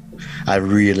 I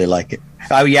really like it.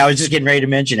 Oh yeah, I was just getting ready to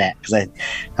mention that because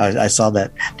I saw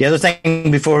that. The other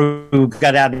thing before we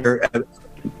got out of here,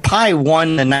 Pi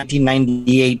won the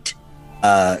 1998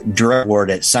 Director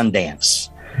Award at Sundance.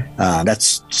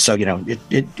 That's so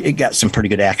it got some pretty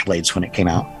good accolades when it came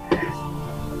out,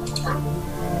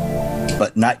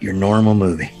 but not your normal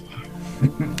movie.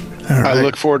 Right. I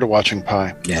look forward to watching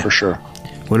Pi for sure.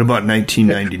 What about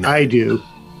 1999? I do.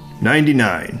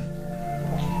 99.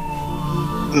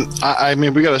 I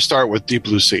mean, we got to start with Deep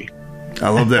Blue Sea. I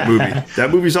love that movie.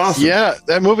 That movie's awesome. Yeah,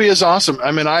 that movie is awesome.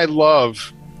 I mean, I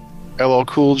love LL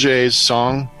Cool J's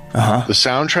song. The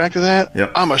soundtrack of that.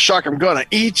 Yep. I'm a shark. I'm gonna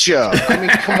eat you. I mean,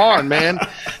 come on, man.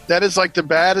 That is like the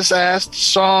baddest ass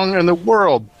song in the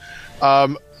world.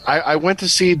 I went to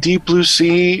see Deep Blue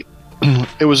Sea.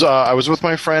 It was I was with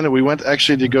my friend, and we went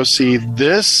actually to go see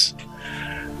this.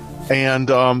 And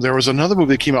there was another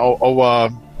movie that came out.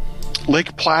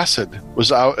 Lake Placid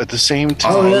was out at the same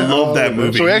time. Oh, I love that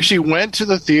movie. So we actually went to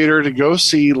the theater to go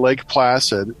see Lake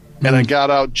Placid. And I got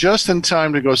out just in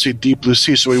time to go see Deep Blue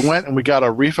Sea. So we went and we got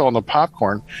a refill on the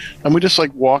popcorn, and we just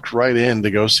walked right in to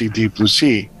go see Deep Blue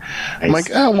Sea. Nice. I'm like,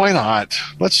 why not?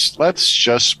 Let's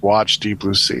just watch Deep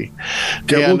Blue Sea.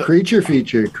 Double creature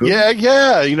feature. Cool.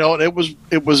 Yeah.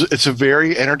 It's a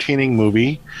very entertaining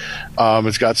movie.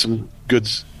 It's got some good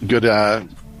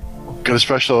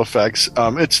special effects.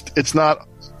 It's not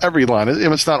every line.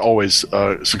 It's not always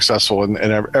successful in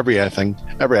every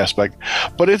aspect,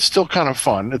 but it's still kind of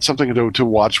fun. It's something to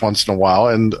watch once in a while.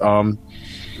 And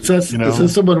is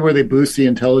this someone where they boost the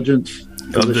intelligence?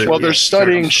 Well, they're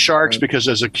studying sharks because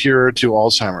there's a cure to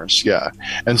Alzheimer's. Yeah,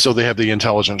 and so they have the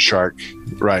intelligent shark,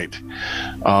 right?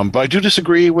 But I do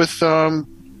disagree with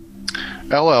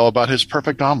LL about his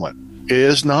perfect omelet. It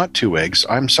is not 2 eggs.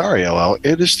 I'm sorry, LL.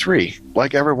 It is 3,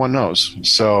 like everyone knows.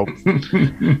 So.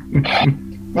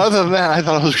 Other than that, I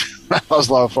thought it was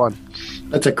a lot of fun.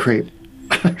 That's a crepe.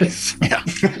 Yeah.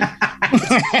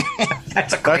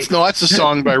 That's a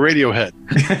song by Radiohead.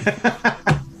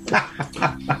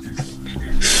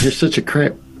 You're such a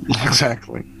creep.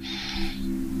 Exactly.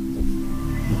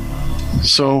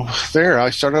 So there, I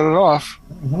started it off.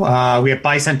 We have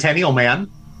Bicentennial Man.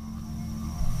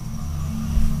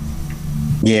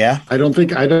 Yeah, I don't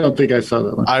think I saw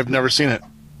that one. I've never seen it.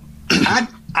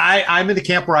 I'm in the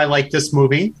camp where I like this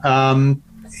movie.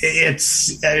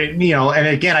 It's and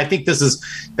again, I think this is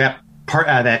that part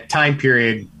that time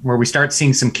period where we start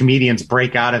seeing some comedians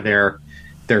break out of their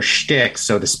shtick,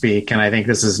 so to speak. And I think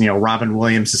this is Robin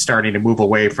Williams is starting to move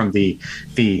away from the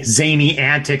zany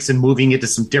antics and moving into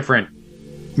some different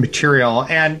material.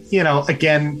 And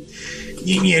again,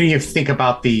 you think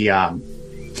about the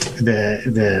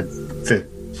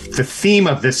theme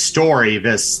of this story,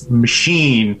 this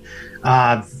machine.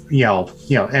 And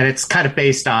it's kind of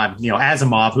based on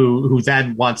Asimov, who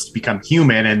then wants to become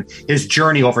human, and his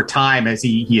journey over time as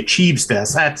he achieves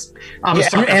this. And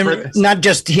not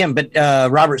just him, but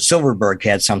Robert Silverberg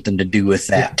had something to do with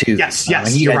that too. Yes, I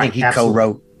think he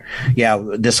co-wrote. Yeah,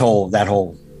 that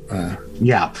whole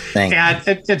thing.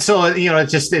 And so it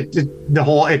just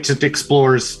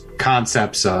explores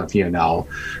concepts of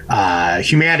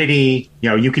humanity.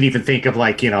 You can even think of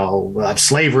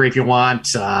slavery if you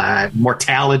want,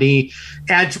 mortality.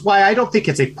 And why I don't think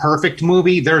it's a perfect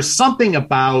movie, there's something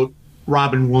about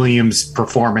Robin Williams'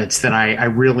 performance that I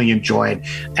really enjoyed,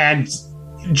 and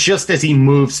just as he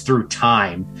moves through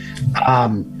time,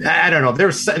 I don't know, it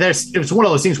was one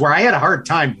of those things where I had a hard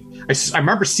time. I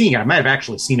remember seeing it. I might have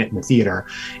actually seen it in the theater,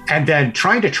 and then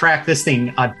trying to track this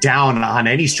thing down on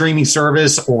any streaming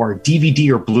service or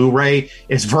DVD or Blu-ray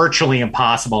is virtually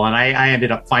impossible. And I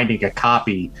ended up finding a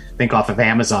copy, I think off of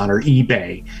Amazon or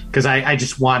eBay, because I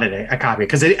just wanted a copy.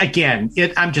 Because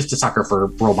I'm just a sucker for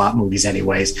robot movies,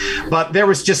 anyways. But there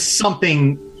was just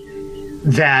something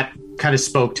that kind of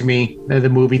spoke to me, the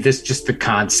movie, just the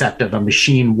concept of a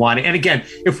machine wanting. And again,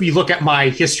 if we look at my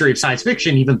history of science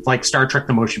fiction, even like Star Trek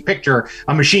the Motion Picture,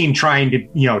 a machine trying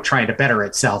to better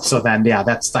itself. So then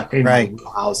that's like in my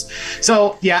house.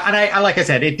 So yeah, and I like I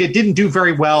said, it didn't do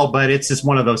very well, but it's just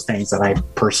one of those things that I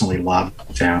personally love.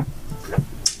 Yeah.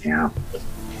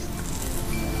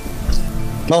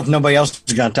 Well, if nobody else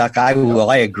is going to talk, I will.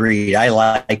 I agree. I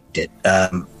liked it.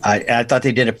 I thought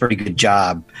they did a pretty good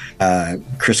job.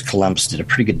 Chris Columbus did a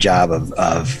pretty good job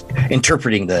of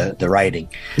interpreting the writing.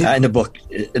 And the book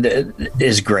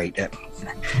is great.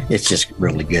 It's just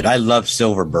really good. I love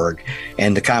Silverberg,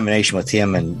 and the combination with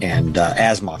him and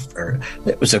Asimov.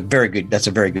 That's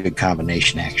a very good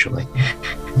combination, actually.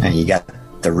 And you got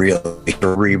the real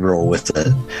cerebral with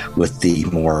the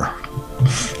more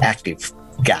active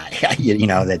guy.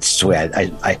 That's the way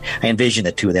I envision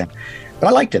the two of them. But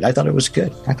I liked it. I thought it was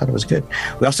good.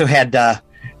 We also had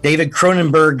David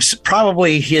Cronenberg's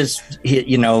probably his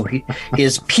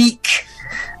peak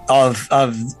of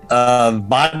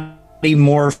body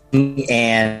morphing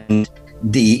and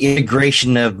the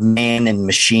integration of man and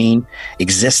machine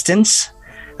existence,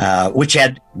 which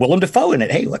had Willem Dafoe in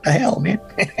it. Hey, what the hell, man?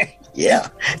 Yeah,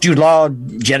 Jude Law,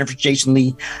 Jennifer Jason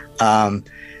Leigh.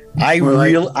 I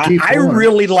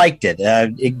really liked it.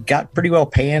 It got pretty well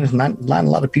panned. Not a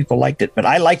lot of people liked it, but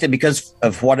I liked it because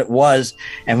of what it was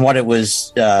and what it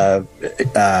was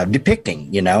depicting.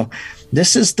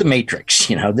 This is the Matrix.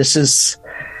 This is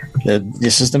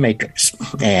the Matrix,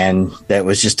 and that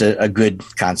was just a good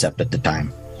concept at the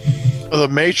time. Well, the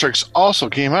Matrix also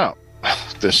came out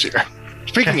this year.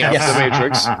 Speaking of the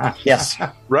Matrix, yes,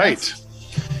 right,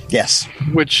 yes,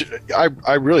 which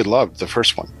I really loved the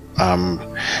first one.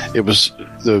 It was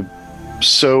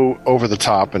so over the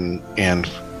top and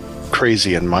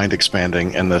crazy and mind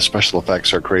expanding, and the special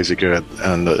effects are crazy good,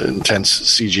 and the intense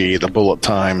CG, the bullet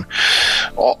time,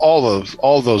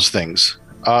 all those things,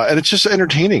 and it's just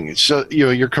entertaining. It's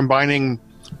you're combining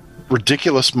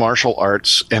ridiculous martial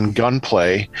arts and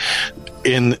gunplay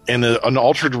in an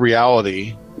altered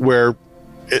reality where,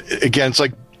 again, it's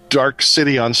like Dark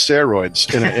City on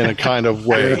steroids in a kind of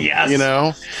way.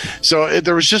 Yes. So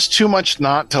there was just too much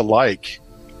not to like,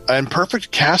 and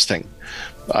perfect casting,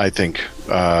 I think,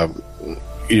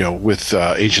 with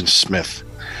Agent Smith.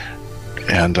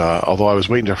 And although I was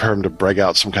waiting for him to break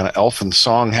out some kind of elfin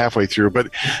song halfway through, but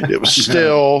it was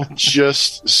still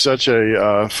just such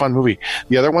a fun movie.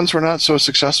 The other ones were not so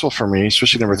successful for me,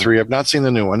 especially number 3. I've not seen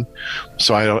the new one,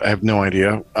 so I have no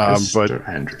idea. Mr.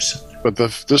 Henderson. But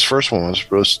this first one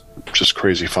was just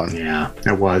crazy fun. Yeah,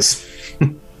 it was.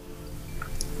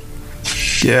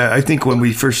 Yeah, I think when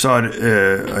we first saw it,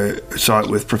 I saw it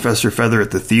with Professor Feather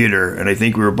at the theater, and I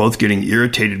think we were both getting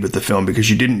irritated with the film because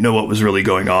you didn't know what was really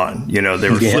going on. They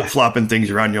were flip-flopping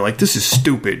things around. You're like, this is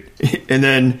stupid. And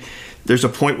then there's a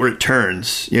point where it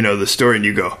turns, the story, and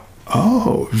you go,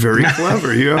 oh, very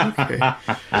clever. Yeah, okay.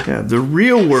 Yeah, the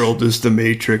real world is the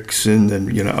Matrix, and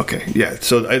then, okay. Yeah,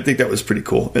 so I think that was pretty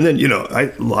cool. And then,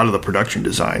 a lot of the production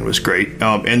design was great.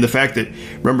 And the fact that,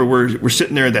 remember, we're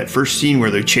sitting there in that first scene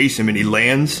where they chase him and he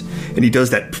lands and he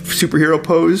does that superhero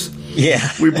pose. Yeah.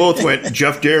 We both went,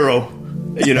 Jeff Darrow.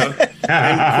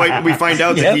 And we find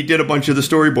out that he did a bunch of the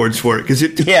storyboards for it because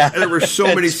there were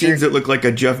so many scenes that looked like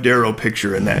a Jeff Darrow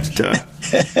picture in that thing.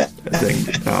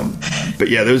 But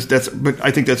yeah, but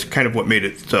I think that's kind of what made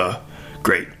it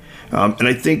great. And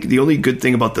I think the only good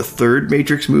thing about the third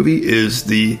Matrix movie is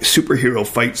the superhero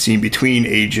fight scene between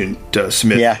Agent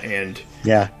Smith and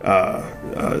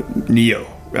Neo.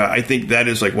 I think that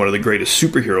is like one of the greatest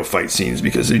superhero fight scenes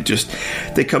because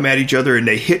they come at each other and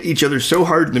they hit each other so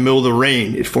hard in the middle of the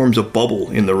rain, it forms a bubble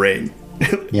in the rain.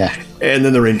 Yeah. And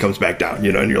then the rain comes back down,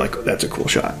 and you're like, oh, that's a cool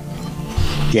shot.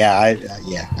 Yeah,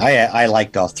 I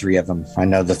liked all 3 of them. I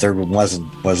know the third one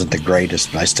wasn't the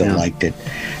greatest, but I still liked it.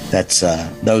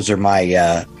 Those are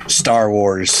my Star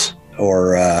Wars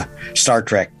or Star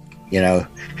Trek.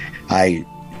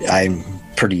 I'm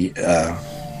pretty.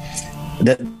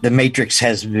 The Matrix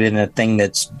has been a thing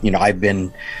that's I've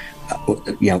been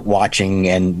watching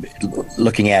and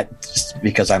looking at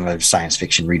because I'm a science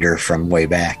fiction reader from way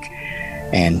back,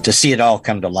 and to see it all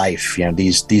come to life,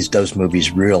 those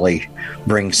movies really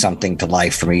bring something to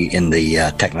life for me in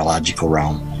the technological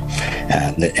realm,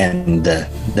 and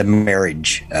the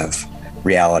marriage of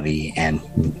reality and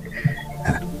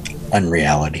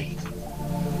unreality.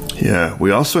 Yeah, we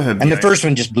also have, and the first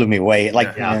one just blew me away.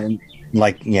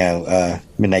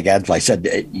 Midnight Gadfly said,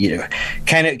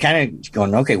 kind of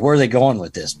going, okay, where are they going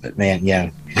with this? But man,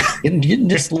 getting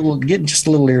just a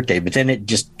little irritated. But then it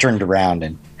just turned around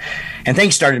and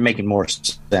things started making more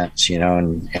sense,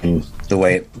 and the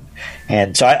way.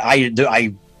 And so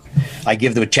I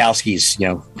give the Wachowskis,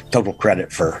 total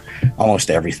credit for almost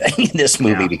everything in this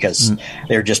movie because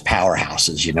they're just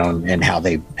powerhouses, and how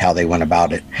they went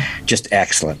about it. Just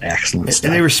excellent stuff.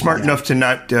 And they were smart enough to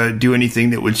not do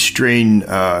anything that would strain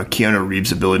Keanu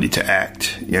Reeves' ability to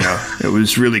act. It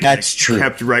was really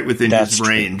kept right within his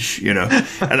range.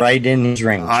 Right in his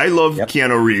range. I love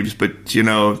Keanu Reeves, but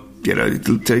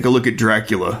take a look at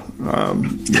Dracula.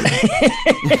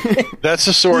 That's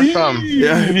a sore thumb.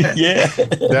 Yeah.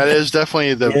 That is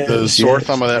definitely the sore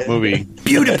thumb of that movie.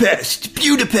 Budapest.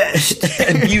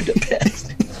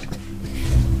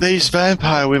 These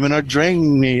vampire women are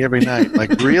draining me every night.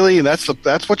 Like, really? That's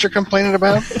what you're complaining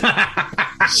about?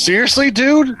 Seriously,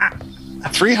 dude?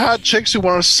 3 hot chicks who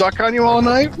want to suck on you all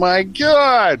night? My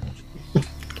God.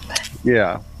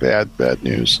 Yeah, bad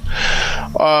news.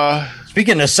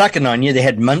 Speaking of sucking on you, they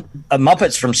had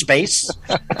Muppets from space.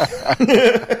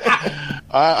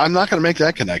 I'm not going to make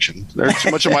that connection. There's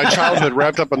too much of my childhood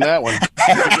wrapped up in that one.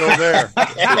 Go there.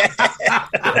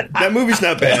 That movie's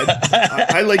not bad.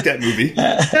 I like that movie.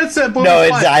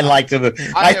 I like the movie.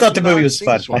 I thought the movie was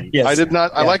fun. Yes. I did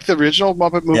not. I liked the original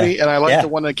Muppet movie, and I liked the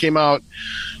one that came out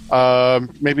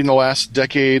maybe in the last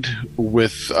decade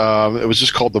with. It was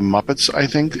just called The Muppets. I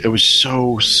think it was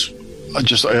so.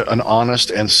 Just an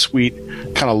honest and sweet,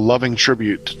 kind of loving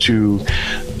tribute to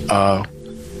the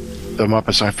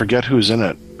Muppets. I forget who's in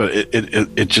it, but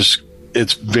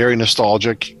it's very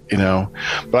nostalgic, you know.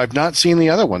 But I've not seen the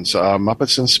other ones,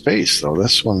 Muppets in Space, though.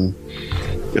 This one,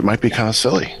 it might be kind of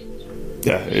silly.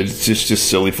 Yeah, it's just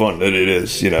silly fun. It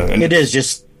is, you know. And it is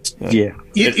just, yeah.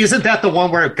 Isn't that the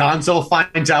one where Gonzo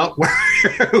finds out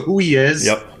who he is?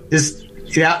 Yep.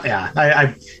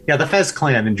 The Fez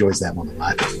Clan enjoys that one a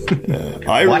lot.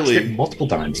 I watched it multiple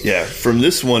times. Yeah, from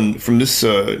this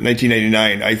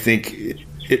 1999, I think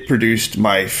it produced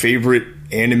my favorite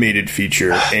animated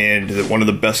feature and one of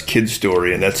the best kids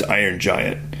story, and that's Iron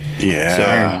Giant.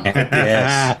 Yeah.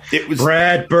 Yes. It was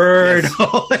Brad Bird.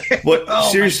 But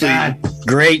seriously,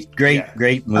 great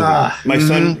movie.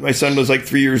 My son was like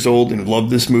 3 years old and loved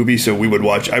this movie, so we would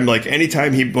watch. I'm like,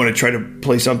 anytime he'd want to try to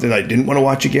play something I didn't want to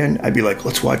watch again, I'd be like,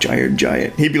 let's watch Iron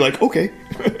Giant. He'd be like, okay.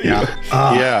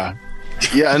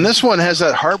 Yeah, and this one has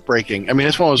that heartbreaking. I mean,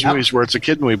 it's one of those movies where it's a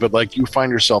kid movie, but like you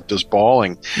find yourself just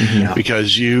bawling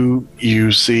because you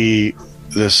see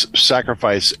this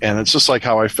sacrifice, and it's just like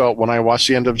how I felt when I watched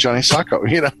the end of Johnny Sacco.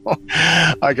 You know,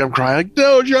 like I'm crying, like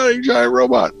no, Johnny, giant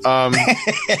robot.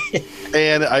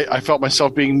 And I felt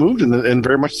myself being moved in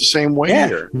very much the same way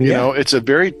here. You know, it's a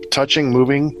very touching,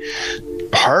 moving,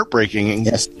 heartbreaking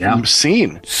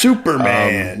scene.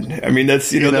 Superman. I mean,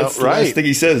 that's that's the last thing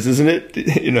he says, isn't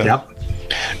it? You know. Yep.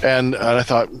 And I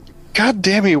thought, God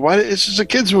damn me! Why this is a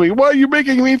kids movie? Why are you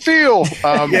making me feel?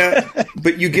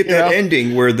 But you get that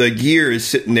ending where the gear is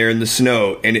sitting there in the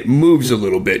snow and it moves a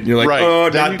little bit, and you're like, "Oh,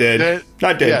 not dead."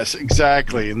 Yes,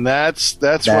 exactly, and that's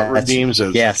what redeems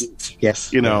it.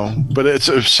 Yes. You know, but it's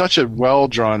such a well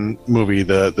drawn movie.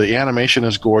 The animation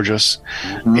is gorgeous,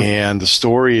 and the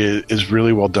story is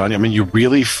really well done. I mean, you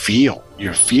really feel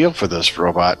for this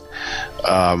robot,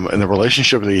 and the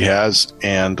relationship that he has,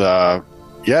 and.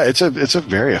 It's a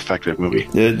very effective movie.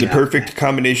 The perfect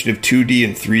combination of 2D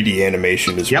and 3D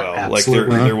animation as well.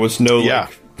 Absolutely. Like there was no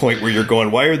point where you're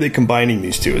going, why are they combining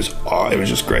these two? It was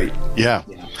just great. Yeah.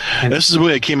 And this is a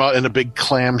movie that came out in a big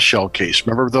clamshell case.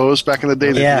 Remember those back in the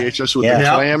day? The VHS with the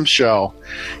clamshell.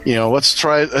 You know, let's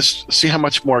see how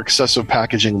much more excessive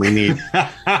packaging we need.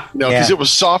 Because it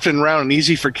was soft and round and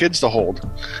easy for kids to hold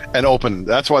and open.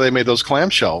 That's why they made those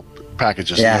clamshell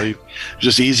packages. Yeah. You know,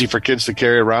 just easy for kids to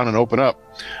carry around and open up.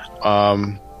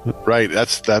 Right.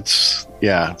 That's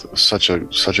such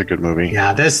a good movie.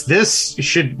 Yeah. This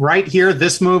should right here.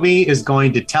 This movie is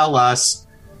going to tell us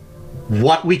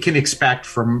what we can expect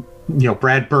from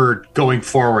Brad Bird going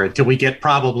forward till we get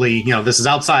probably this is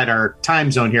outside our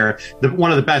time zone here.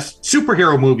 One of the best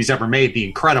superhero movies ever made,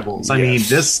 The Incredibles. I mean,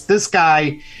 this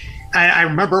guy. I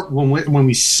remember when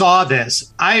we saw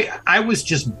this, I was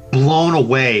just blown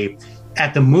away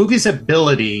at the movie's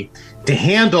ability to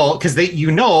handle, because they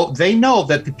know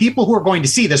that the people who are going to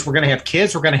see this, we're going to have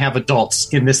kids, we're going to have adults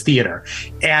in this theater,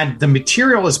 and the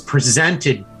material is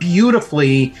presented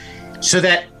beautifully so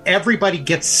that everybody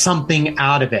gets something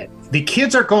out of it. The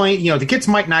kids are going, the kids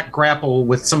might not grapple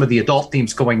with some of the adult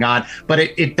themes going on, but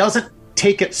it doesn't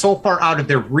take it so far out of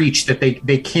their reach that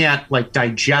they can't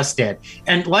digest it.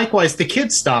 And likewise, the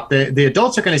kids stop. The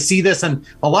adults are going to see this, and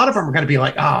a lot of them are going to be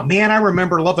like, "Oh man, I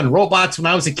remember loving robots when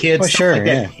I was a kid."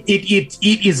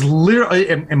 It is literally,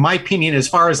 in my opinion, as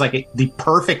far as the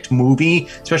perfect movie,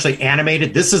 especially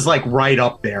animated. This is right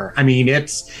up there. I mean,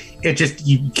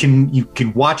 you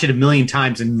can watch it a million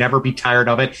times and never be tired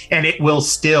of it, and it will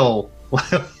still,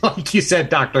 like you said,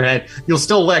 Dr. Head, you'll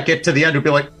still get to the end and be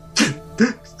like,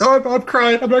 I'm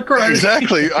crying. I'm not crying.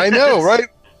 Exactly. I know, right?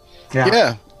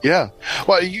 Yeah.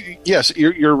 Well,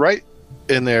 you're right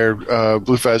in there,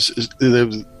 Blue Fez.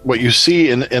 What you see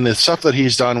in the stuff that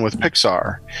he's done with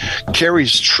Pixar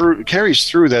carries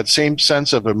through that same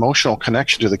sense of emotional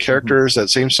connection to the characters,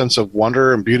 that same sense of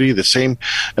wonder and beauty, the same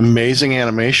amazing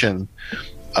animation.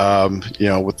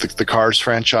 With the Cars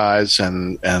franchise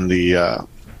and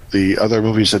the other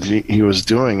movies that he was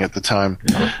doing at the time,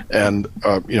 and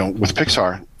with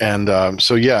Pixar, and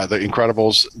The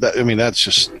Incredibles. That's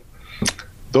just,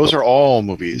 those are all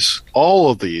movies. All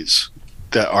of these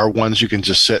that are ones you can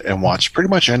just sit and watch pretty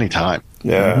much any time.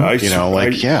 Yeah,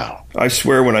 I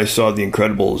swear when I saw The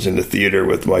Incredibles in the theater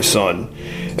with my son,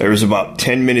 there was about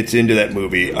 10 minutes into that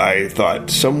movie, I thought,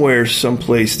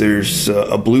 someplace, there's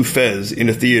a blue fez in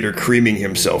a theater creaming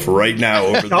himself right now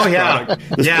over this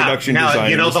production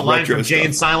design. You know the line from Jay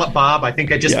and Silent Bob, I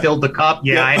think I just filled the cup.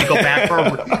 Yeah, I had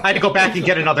to go back and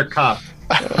get another cup.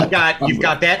 You've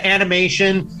got that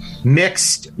animation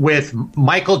mixed with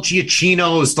Michael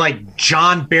Giacchino's like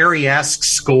John Barry-esque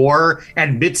score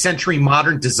and mid-century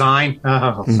modern design.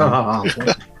 Where's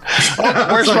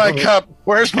my cup?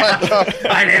 Where's my cup?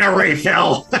 I need a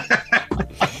refill.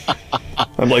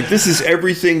 I'm like, this is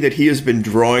everything that he has been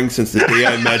drawing since the day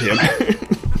I met him.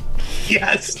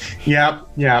 Yes. Yep.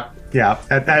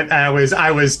 I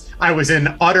was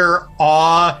in utter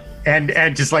awe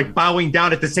and just like bowing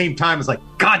down at the same time. It's like,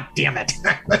 God damn it.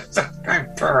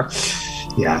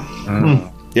 Yeah.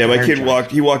 Yeah, my kid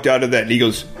walked out of that and he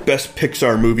goes, best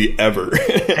Pixar movie ever.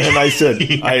 And I said,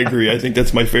 I agree. I think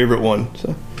that's my favorite one.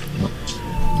 So.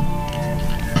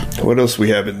 What else we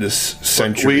have in this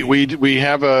century? We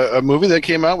have a movie that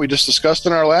came out. We just discussed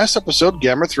in our last episode,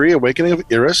 Gamma 3, Awakening of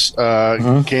Eris,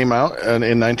 came out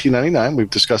in 1999. We've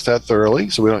discussed that thoroughly,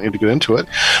 so we don't need to get into it.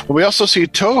 But we also see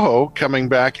Toho coming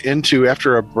back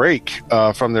after a break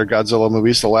from their Godzilla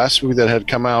movies. The last movie that had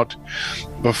come out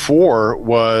before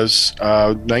was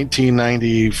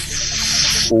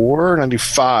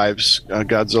 1995's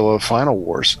Godzilla Final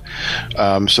Wars.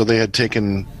 So they had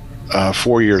taken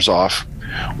 4 years off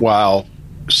while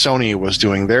Sony was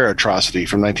doing their atrocity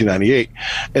from 1998.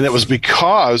 And it was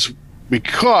because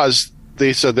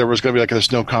they said there was going to be like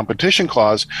this no competition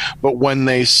clause. But when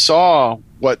they saw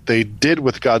what they did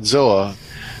with Godzilla,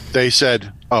 they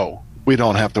said, oh, we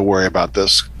don't have to worry about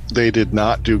this. They did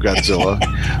not do Godzilla.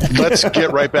 Let's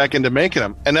get right back into making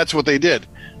them. And that's what they did.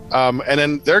 And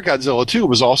then their Godzilla 2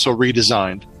 was also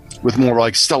redesigned with more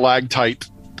like stalactite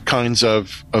kinds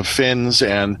of fins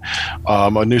and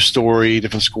a new story,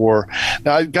 different score.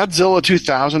 Now, Godzilla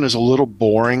 2000 is a little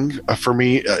boring for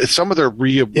me. Some of their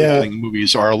re-awakening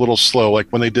movies are a little slow.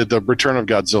 Like when they did the Return of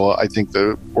Godzilla, I think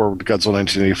or Godzilla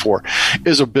 1984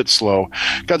 is a bit slow.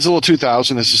 Godzilla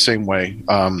 2000 is the same way.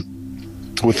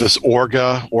 With this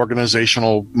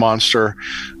organizational monster,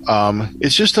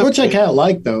 it's just which I kind of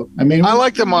like, though. I mean, I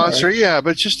like the monster,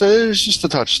 but it's just a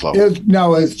touch slow.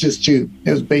 It's just too.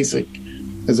 It was basic.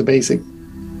 As a basic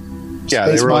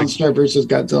space monster versus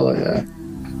Godzilla.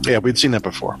 Yeah, we'd seen that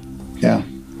before. Yeah.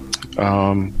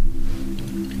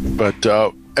 But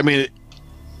I mean,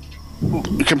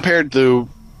 compared to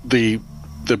the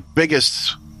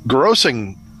biggest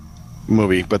grossing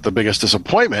movie, but the biggest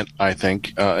disappointment, I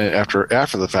think,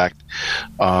 after the fact,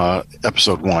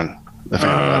 episode 1, The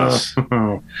Phantom Menace.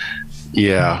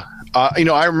 Yeah.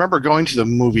 I remember going to the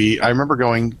movie. I remember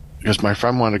going because my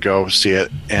friend wanted to go see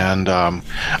it, and I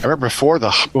remember before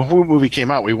the movie came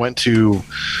out, we went to,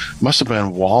 must have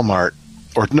been Walmart,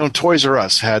 or no, Toys R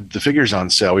Us had the figures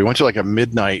on sale. We went to like a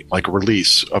midnight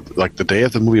release of like the day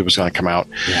of the movie was going to come out.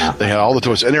 Yeah. They had all the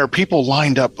toys, and there were people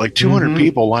lined up, like 200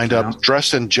 people lined up,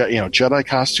 dressed in Jedi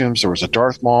costumes. There was a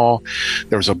Darth Maul,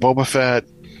 there was a Boba Fett.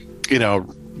 I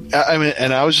mean,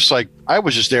 and I was just like, I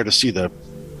was just there to see the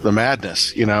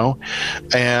madness,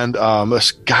 and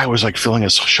this guy was like filling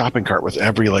his shopping cart with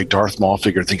every like Darth Maul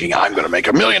figure, thinking I'm going to make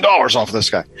 $1 million off of this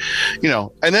guy,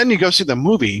 and then you go see the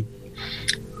movie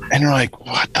and you're like,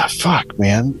 what the fuck,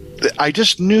 man? I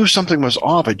just knew something was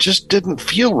off. It just didn't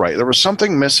feel right. There was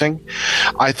something missing.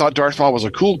 I thought Darth Maul was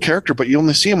a cool character, but you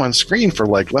only see him on screen for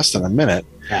like less than a minute,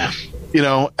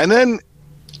 and then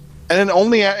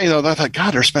only, I thought,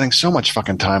 God, they're spending so much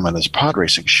fucking time on this pod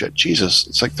racing shit. Jesus,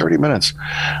 it's like 30 minutes.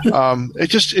 It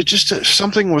just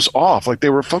something was off. Like they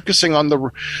were focusing on the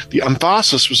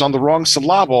emphasis was on the wrong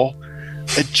syllable.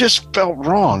 It just felt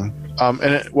wrong. And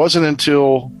it wasn't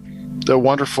until the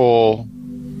wonderful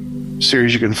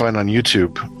series you can find on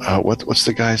YouTube. What's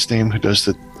the guy's name who does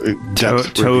the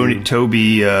depth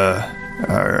Toby,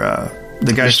 or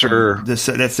the guy from that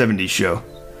 70s show.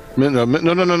 No.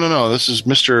 This is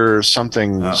Mr.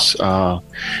 Something's.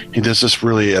 He does this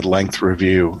really at length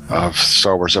review of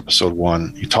Star Wars Episode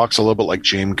 1. He talks a little bit like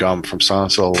James Gump from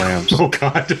Silence of the Lambs. Oh,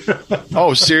 God.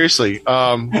 Oh, seriously.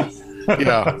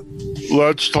 Yeah.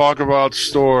 Let's talk about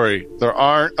story. There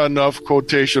aren't enough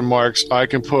quotation marks I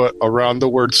can put around the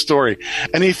word story.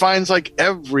 And he finds like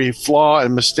every flaw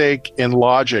and mistake in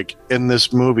logic in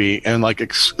this movie and like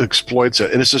exploits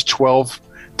it. And it's just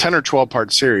 10 or 12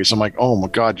 part series. I'm like, oh my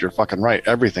God, you're fucking right.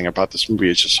 Everything about this movie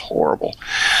is just horrible.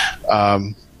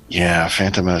 Phantom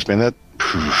Menace, man,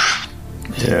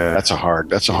 that's a hard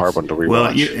one to rewatch.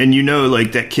 Well,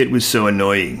 like that kid was so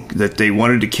annoying that they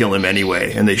wanted to kill him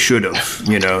anyway, and they should have,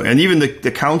 and even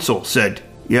the council said,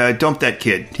 yeah, dump that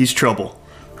kid. He's trouble,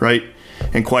 right?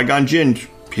 And Qui-Gon Jinn,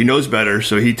 he knows better,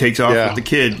 so he takes off with the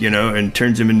kid, you know, and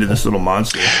turns him into this little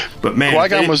monster. But man,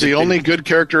 Qui-Gon was the only good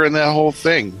character in that whole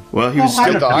thing. Well, he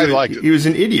was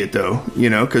an idiot, though, you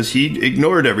know, because he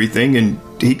ignored everything and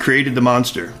he created the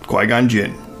monster, Qui-Gon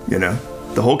Jinn. You know,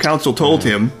 the whole council told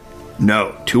him,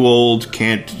 no, too old,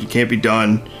 can't be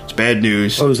done. It's bad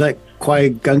news. Oh, was that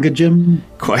Qui-Gon Jinn?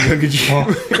 Qui-Gon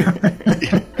Jinn.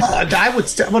 I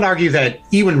would argue that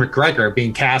Ewan McGregor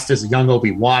being cast as a young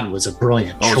Obi-Wan was a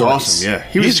brilliant choice. Oh, awesome! Yeah,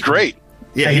 he's great.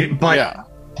 Yeah,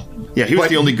 he was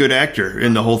the only good actor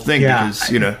in the whole thing because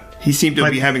you know he seemed to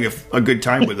be having a good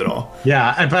time with it all.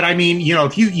 Yeah, but I mean, you know,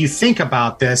 if you think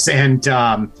about this and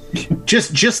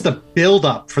just the build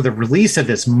up for the release of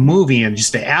this movie and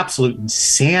just the absolute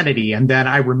insanity, and then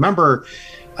I remember.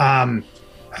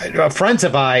 Friends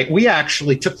of we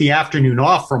actually took the afternoon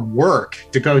off from work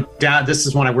to go down. This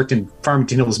is when I worked in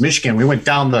Farmington Hills, Michigan. We went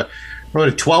down the road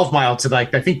a 12 mile to I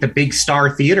think the Big Star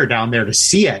Theater down there to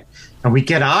see it. And we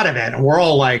get out of it and we're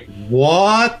all like,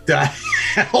 what the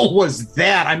hell was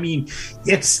that? I mean,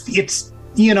 it's,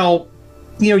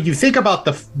 you think about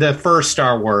the first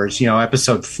Star Wars,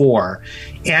 episode 4,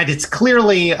 and it's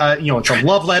clearly, it's a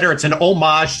love letter. It's an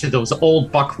homage to those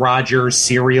old Buck Rogers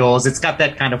serials. It's got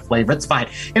that kind of flavor. It's fine.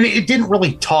 And it didn't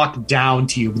really talk down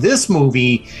to you. This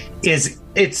movie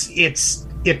it's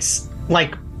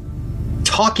like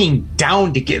talking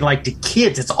down to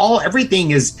kids.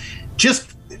 Everything is just,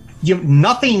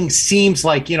 nothing seems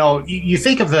like, you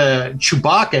think of the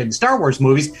Chewbacca in Star Wars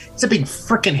movies. He's a big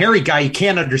freaking hairy guy you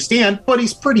can't understand, but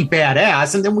he's pretty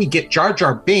badass. And then we get Jar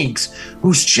Jar Binks,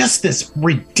 who's just this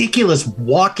ridiculous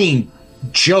walking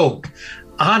joke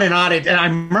on and on. And I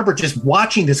remember just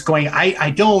watching this going,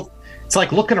 it's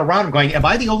like looking around and going, am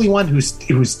I the only one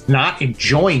who's not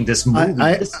enjoying this movie?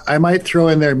 I might throw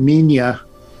in there Minya.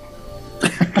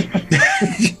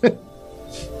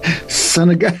 Son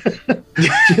of God,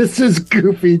 just as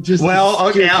goofy.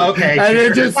 Okay. And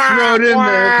it just thrown in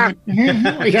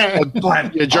there.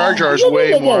 But Jar Jar's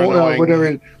way more annoying.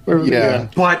 Whatever.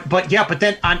 But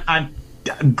then I'm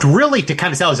really to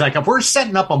kind of tell us, like, if we're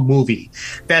setting up a movie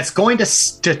that's going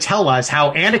to tell us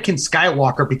how Anakin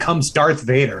Skywalker becomes Darth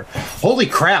Vader, holy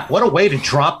crap, what a way to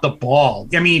drop the ball.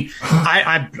 I mean,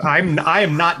 I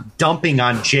am not dumping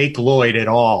on Jake Lloyd at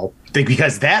all,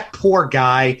 because that poor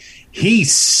guy, he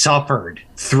suffered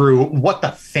through what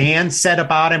the fans said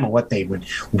about him and what they would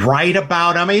write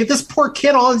about him. I mean, this poor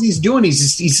kid, all he's doing,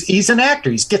 he's an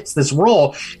actor. He gets this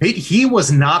role. He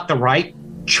was not the right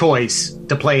choice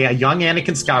to play a young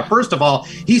Anakin Skywalker. First of all,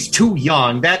 he's too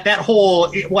young. That whole,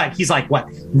 he's like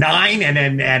 9,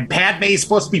 and Padme's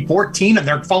supposed to be 14, and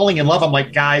they're falling in love. I'm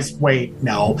like, guys, wait,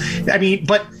 no. I mean,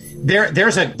 but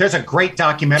there's a great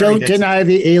documentary. Don't deny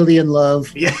the alien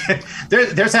love. Yeah,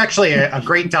 there's actually a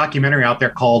great documentary out there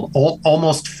called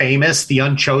Almost Famous, The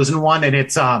Unchosen One, and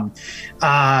it's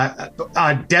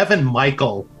Devin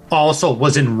Michael also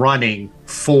was in running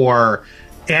for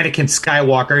Anakin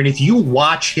Skywalker, and if you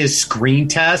watch his screen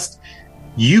test,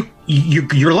 you're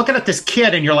looking at this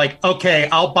kid and you're like, okay,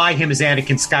 I'll buy him as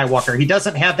Anakin Skywalker. He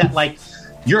doesn't have that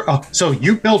so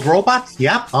you build robots?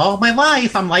 Yep, all my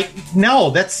life. I'm like,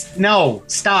 no,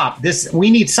 stop.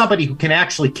 We need somebody who can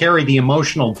actually carry the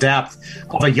emotional depth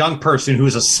of a young person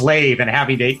who's a slave and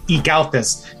having to eke out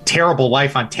this terrible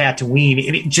life on Tatooine.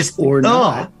 And it just,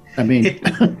 not. I mean,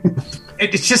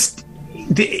 it's just,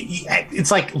 it's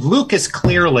like Luke is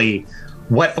clearly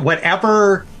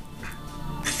whatever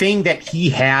thing that he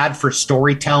had for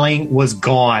storytelling was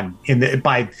gone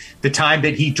by the time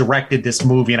that he directed this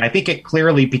movie. And I think it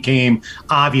clearly became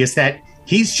obvious that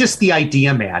he's just the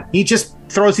idea man. He just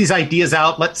throws these ideas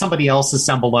out, let somebody else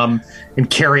assemble them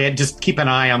and carry it. Just keep an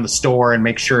eye on the store and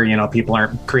make sure, people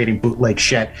aren't creating bootleg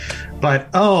shit. But,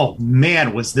 oh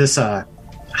man, was this a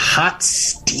hot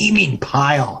steaming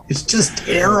pile. It's just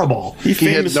terrible. He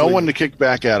had no one to kick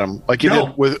back at him like he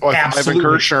did with Ivan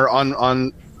Kershner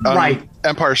on right.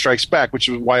 Empire Strikes Back, which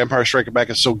is why Empire Strikes Back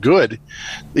is so good.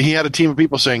 He had a team of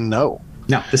people saying no,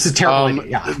 this is terrible.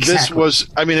 Exactly. This was,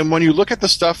 and when you look at the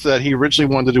stuff that he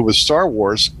originally wanted to do with Star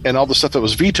Wars and all the stuff that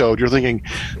was vetoed, you're thinking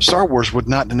Star Wars would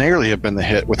not nearly have been the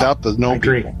hit without the no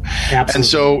people. Absolutely. And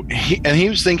so he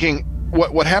was thinking,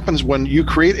 what happens when you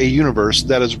create a universe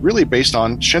that is really based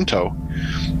on Shinto,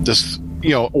 this,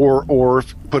 or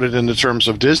put it into terms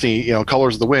of Disney,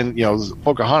 Colors of the Wind,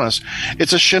 Pocahontas.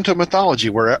 It's a Shinto mythology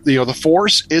where, the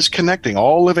Force is connecting.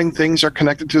 All living things are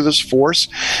connected to this Force.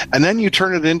 And then you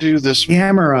turn it into this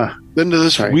camera, into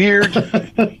this weird,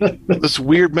 this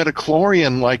weird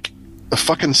midichlorian, a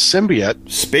fucking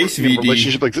symbiote, space VD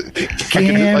relationship, like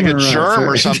a germ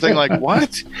or something. Like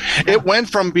what? It went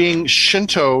from being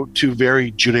Shinto to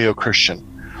very Judeo-Christian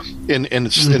in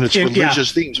its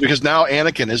religious themes, because now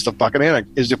Anakin is the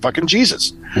fucking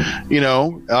Jesus.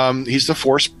 He's the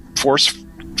force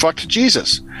fucked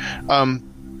Jesus,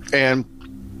 and.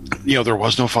 There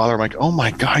was no father. I'm like, oh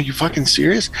my God, are you fucking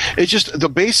serious? It's just the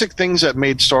basic things that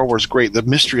made Star Wars great. The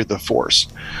mystery of the Force.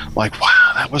 Like,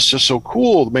 wow, that was just so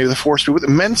cool. Maybe the Force be with it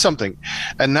meant something.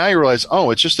 And now you realize,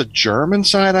 oh, it's just a germ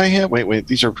inside I have. Wait,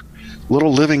 these are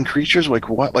little living creatures. Like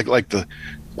what? Like the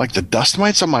dust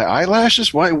mites on my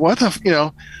eyelashes? Why? What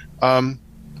the?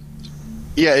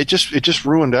 Yeah, it just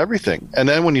ruined everything. And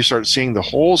then when you start seeing the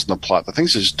holes in the plot, the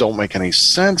things that just don't make any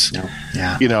sense. No.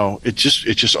 Yeah. It's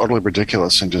just utterly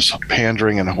ridiculous and just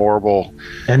pandering and horrible.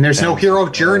 And there's no hero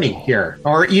journey here,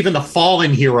 or even the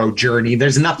fallen hero journey.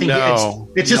 There's nothing. No,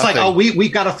 it's just nothing. Like,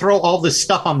 we've got to throw all this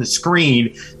stuff on the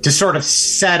screen to sort of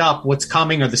set up what's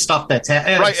coming or the stuff that's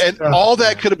right. And all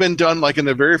that could have been done like in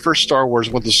the very first Star Wars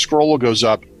when the scroll goes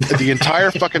up. The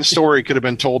entire fucking story could have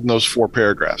been told in those 4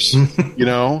 paragraphs.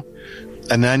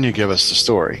 And then you give us the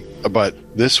story. But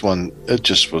this one, it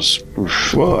just was...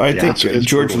 Well, I think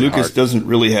George Lucas doesn't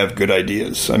really have good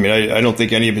ideas. I mean, I don't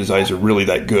think any of his ideas are really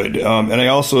that good. And I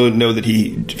also know that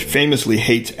he famously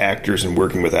hates actors and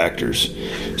working with actors.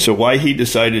 So why he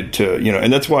decided to,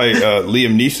 and that's why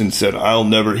Liam Neeson said, I'll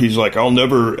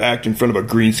never act in front of a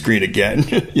green screen again,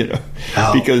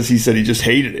 because he said he just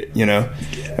hated it,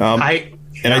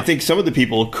 And I think some of the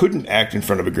people couldn't act in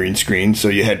front of a green screen. So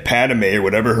you had Padme or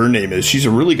whatever her name is. She's a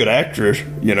really good actress,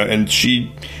 and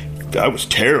that was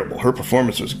terrible. Her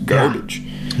performance was garbage.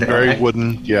 Yeah. Very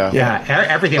wooden. Yeah. Yeah.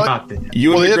 Everything about it. They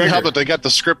didn't help that they got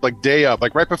the script like day up.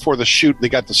 Like right before the shoot, they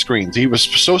got the screens. He was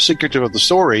so secretive of the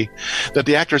story that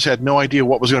the actors had no idea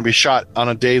what was going to be shot on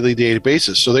a daily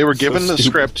basis. So they were given the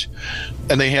script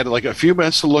and they had like a few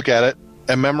minutes to look at it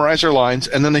and memorize their lines,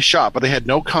 and then they shot, but they had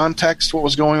no context what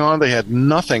was going on. They had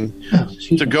nothing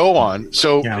to go on.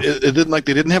 So it didn't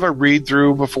they didn't have a read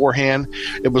through beforehand.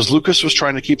 It was Lucas was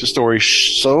trying to keep the story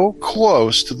so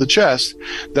close to the chest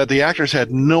that the actors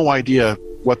had no idea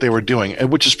what they were doing,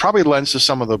 and which is probably lends to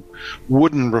some of the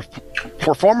wooden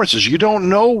performances. You don't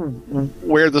know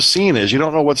where the scene is, you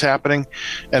don't know what's happening,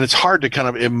 and it's hard to kind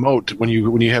of emote when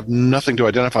you have nothing to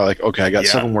identify. Like, okay, I got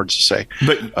 7 words to say.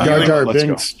 But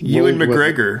Ewan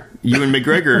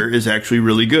McGregor is actually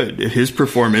really good. His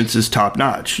performance is top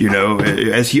notch.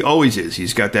 As he always is.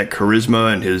 He's got that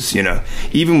charisma, and his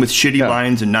even with shitty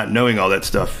lines and not knowing all that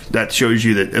stuff, that shows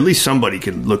you that at least somebody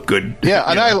can look good. Yeah,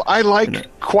 and I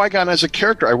like Qui-Gon as a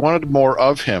character. I wanted more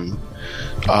of him.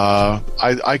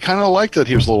 I kind of liked that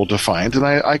he was a little defiant, and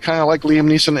I kind of like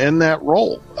Liam Neeson in that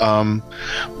role.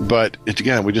 But it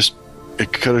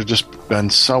could have just been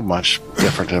so much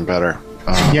different and better.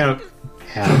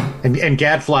 And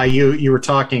Gadfly, you were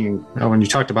talking when you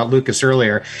talked about Lucas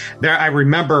earlier. There, I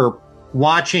remember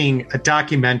watching a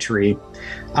documentary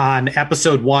on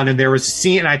episode 1, and there was a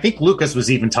scene, and I think Lucas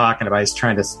was even talking about, he's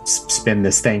trying to spin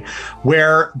this thing,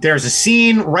 where there's a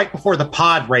scene right before the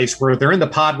pod race where they're in the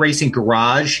pod racing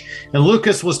garage, and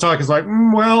Lucas was talking, like,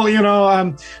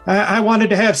 I wanted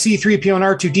to have C-3PO and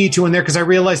R2-D2 in there because I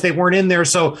realized they weren't in there,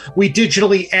 so we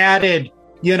digitally added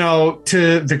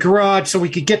to the garage so we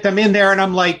could get them in there. And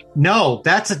I'm like, no,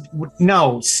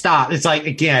 stop. It's like,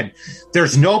 again,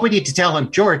 there's nobody to tell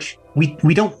him, George,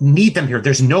 we don't need them here.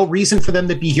 There's no reason for them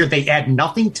to be here. They add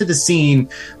nothing to the scene.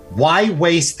 Why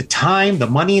waste the time, the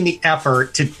money, and the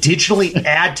effort to digitally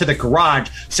add to the garage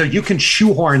so you can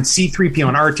shoehorn C-3PO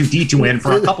and R2-D2 in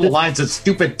for a couple of lines of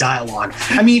stupid dialogue?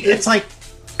 I mean, it's like,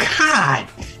 God,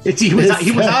 he was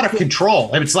out of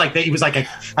control. It's like he was like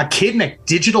a kid in a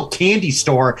digital candy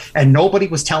store, and nobody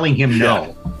was telling him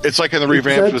no. Yeah. It's like in the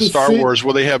revamped of Star Wars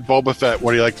where they have Boba Fett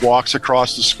when he walks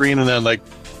across the screen and then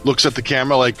looks at the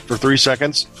camera for 3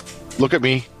 seconds. Look at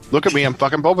me, I'm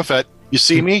fucking Boba Fett. You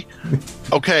see me?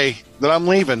 Okay, then I'm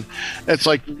leaving. It's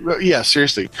like, yeah,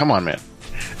 seriously, come on, man.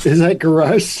 Is that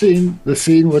garage scene the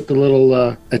scene with the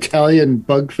little Italian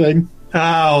bug thing?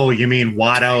 Oh, you mean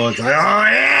Watto? It's like,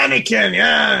 Anakin,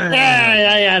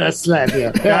 yeah, that's that.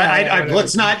 Yeah.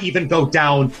 Let's not even go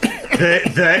down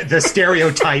the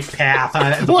stereotype path.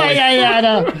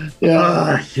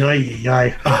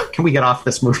 Can we get off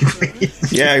this movie,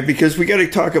 please? Yeah, because we got to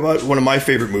talk about one of my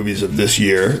favorite movies of this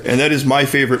year, and that is My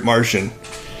Favorite Martian.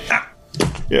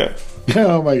 Yeah.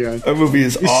 Oh my god, that movie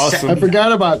is awesome. I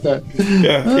forgot about that.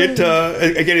 Yeah,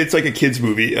 again, it's like a kids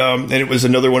movie, and it was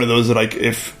another one of those that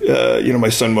if my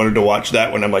son wanted to watch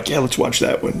that one, I'm like, yeah, let's watch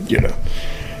that one.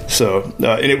 So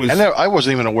and it was, and I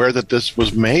wasn't even aware that this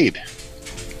was made.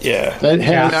 Yeah. That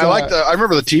has, I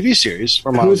remember the TV series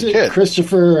from when I was a kid.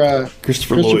 Christopher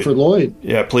Lloyd.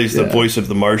 Yeah, plays the voice of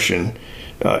the Martian.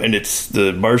 And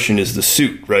the Martian is the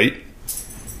suit, right?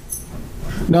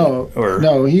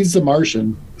 No, he's the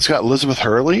Martian. It's got Elizabeth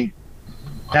Hurley.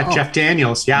 Jeff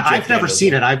Daniels. Yeah, I've never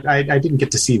seen it. I didn't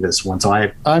get to see this one,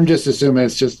 so I'm just assuming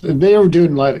it's just they were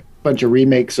doing like a bunch of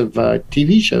remakes of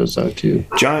TV shows though too.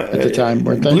 John, at the time,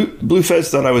 weren't they? Blue Fez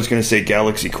thought I was going to say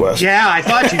Galaxy Quest. Yeah, I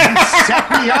thought you set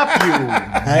me up, you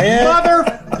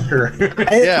motherfucker.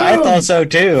 I thought so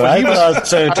too.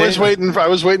 I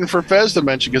was waiting for Fez to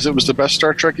mention because it was the best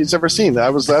Star Trek he's ever seen.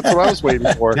 That's what I was waiting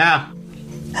for. Yeah.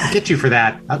 I'll get you for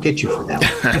that.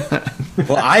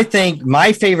 Well, I think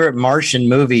my favorite Martian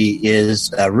movie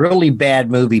is a really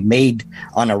bad movie made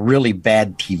on a really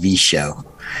bad TV show.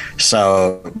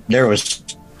 So there was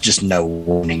just no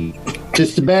warning.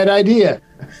 Just a bad idea.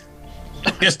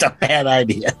 Just a bad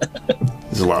idea. It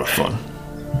was a lot of fun.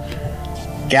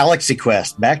 Galaxy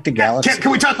Quest. Back to Galaxy. Can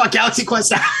we talk about Galaxy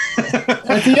Quest now?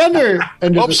 At the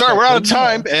end of sorry, we're out of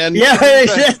time. And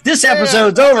this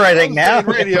episode's over, I think, now.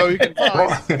 Radio, you can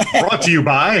find. Brought to you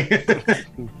by.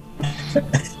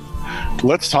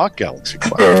 Let's talk Galaxy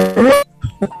Quest.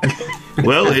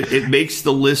 Well, it makes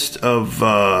the list of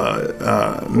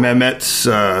Mamet's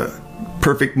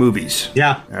perfect movies.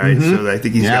 Yeah. All right. So I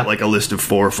think he's got like a list of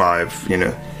 4 or 5,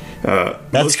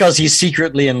 That's because he's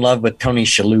secretly in love with Tony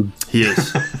Shalhoub. He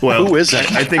is. Well, who is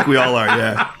that? I think we all are.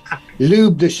 Yeah.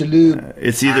 Lube the Shalhoub.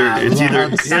 It's either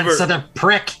him sensitive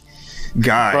prick.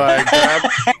 Guy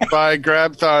by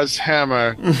Grabthar's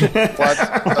hammer. What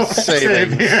a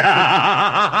saving.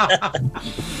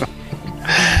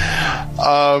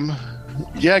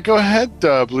 Yeah, go ahead,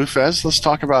 Blue Fez. Let's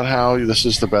talk about how this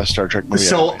is the best Star Trek movie.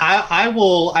 So I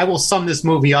will sum this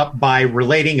movie up by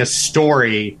relating a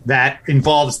story that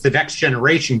involves the Next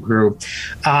Generation group.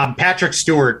 Patrick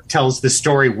Stewart tells the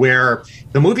story where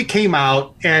the movie came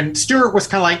out and Stewart was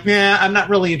kind of like, nah, I'm not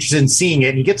really interested in seeing it.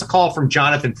 And he gets a call from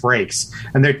Jonathan Frakes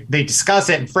and they discuss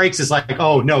it. And Frakes is like,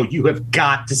 oh, no, you have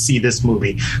got to see this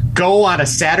movie. Go on a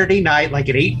Saturday night, like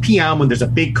at 8 p.m. when there's a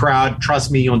big crowd.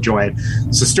 Trust me, you'll enjoy it.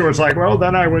 So Stewart's like, well,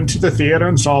 then I went to the theater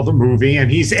and saw the movie.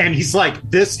 And he's like,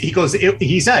 this, he goes,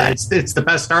 he said, it's the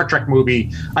best Star Trek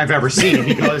movie I've ever seen.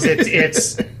 He goes,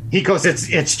 it's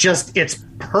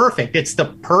perfect. It's the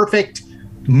perfect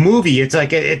movie. It's like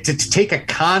to take a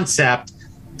concept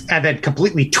and then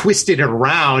completely twist it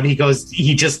around. He goes,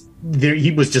 he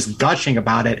was just gushing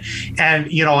about it. And,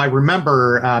 I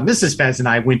remember Mrs. Fez and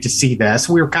I went to see this.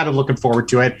 We were kind of looking forward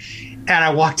to it. And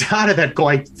I walked out of that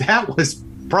going, that was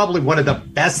probably one of the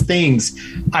best things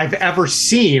I've ever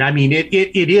seen. I mean, it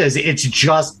is.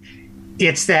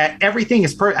 It's that everything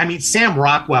is perfect. I mean, Sam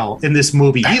Rockwell in this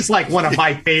movie, he's like one of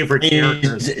my favorite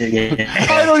characters.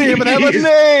 I don't even have a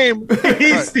name.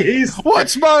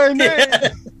 What's my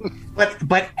name?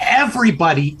 But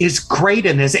everybody is great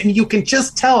in this, and you can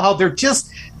just tell how they're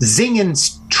just zinging,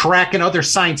 tracking other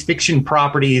science fiction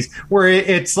properties where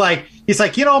it's like, he's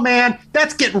like, man,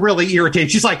 that's getting really irritating.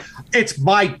 She's like, it's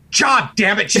my job,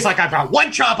 damn it. She's like, I've got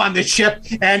one job on this ship,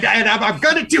 and I'm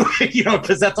going to do it,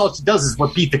 because that's all she does is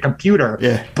repeat the computer.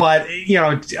 Yeah. But,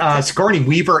 Sigourney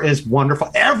Weaver is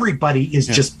wonderful. Everybody is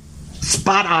just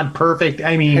spot on perfect.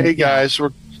 I mean, hey, guys,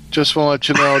 we're just want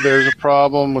to let you know there's a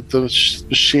problem with the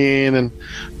machine, and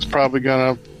it's probably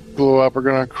going to blow up or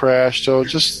going to crash. So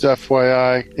just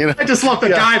FYI, I just love the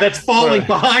guy that's falling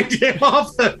behind him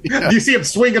off the. You see him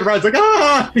swinging around, it's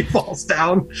like he falls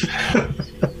down.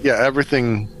 Yeah,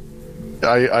 everything.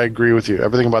 I agree with you.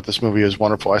 Everything about this movie is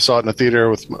wonderful. I saw it in the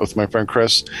theater with my friend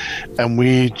Chris, and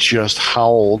we just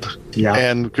howled. Yeah,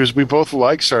 and because we both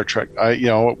like Star Trek,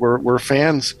 we're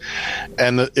fans,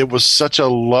 and it was such a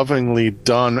lovingly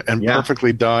done and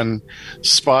perfectly done,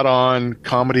 spot on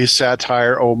comedy,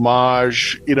 satire,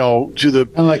 homage. To the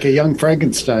kind of like a Young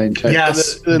Frankenstein type.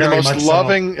 Yes, in the most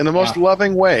loving, in the most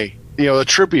loving way. A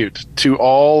tribute to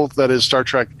all that is Star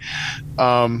Trek.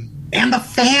 And the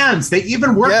fans. They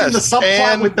even worked in the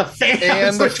subplot with the fans.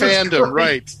 And the fandom,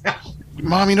 right.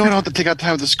 Mom, I don't have to take out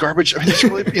time with this garbage. I mean, it's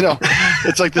really,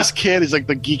 it's like this kid is like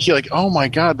the geeky, like, oh my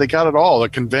God, they got it all. The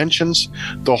conventions,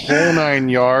 the whole 9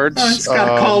 yards. He's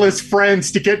got to call his friends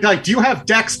to get, like, do you have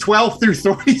decks 12 through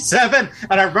 37?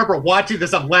 And I remember watching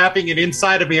this, I'm laughing, and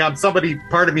inside of me,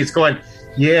 part of me is going,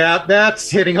 yeah, that's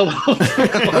hitting a little too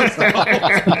close.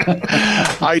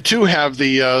 I too have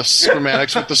the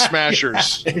schematics with the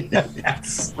smashers.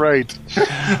 Yes. Right.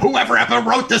 Whoever ever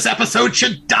wrote this episode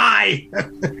should die.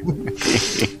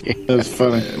 That's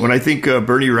funny. When I think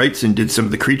Bernie Wrightson did some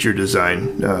of the creature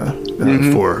design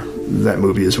for that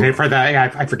movie as well. For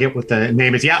that, I forget what the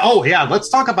name is. Yeah. Oh, yeah. Let's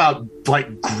talk about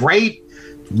like great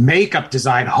makeup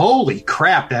design, holy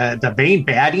crap! The main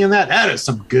baddie in that was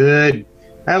some good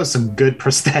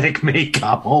prosthetic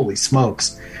makeup. Holy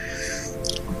smokes!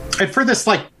 And for this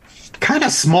like kind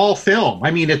of small film,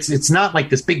 I mean, it's not like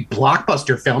this big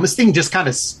blockbuster film. This thing just kind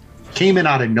of came in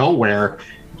out of nowhere.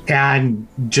 And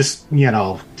just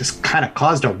kind of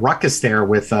caused a ruckus there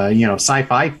with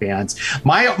sci-fi fans.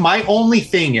 My only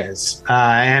thing is,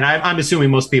 and I'm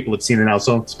assuming most people have seen it now,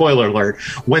 so spoiler alert: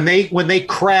 when they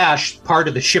crash part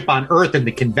of the ship on Earth in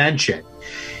the convention,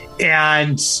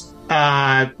 and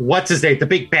what's his name, the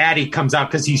big baddie comes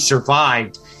out because he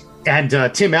survived, and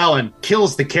Tim Allen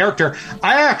kills the character.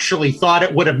 I actually thought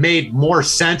it would have made more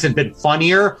sense and been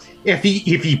funnier if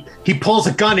he pulls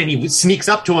a gun and he sneaks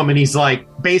up to him and he's like,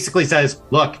 basically says,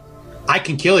 "Look, I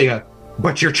can kill you,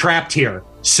 but you're trapped here.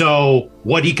 So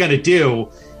what are you gonna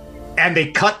do?" And they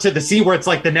cut to the scene where it's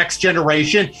like the next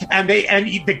generation, and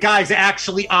the guy's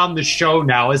actually on the show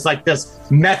now as like this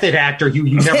method actor you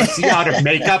never see out of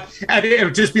makeup, and it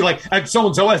would just be like, and so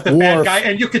and so as the bad guy,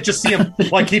 and you could just see him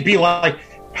like he'd be like.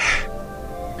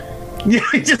 Yeah,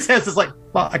 he just has this like,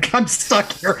 fuck, I'm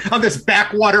stuck here on this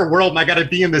backwater world and I got to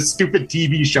be in this stupid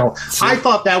TV show. So, I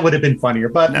thought that would have been funnier,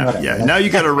 but now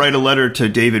you got to write a letter to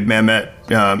David Mamet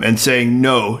and saying,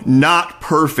 no, not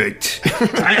perfect. You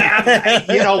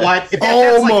know what? If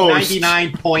that's like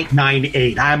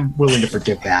 99.98, I'm willing to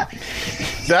forgive that.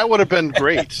 That would have been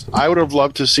great. I would have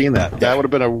loved to have seen that. That would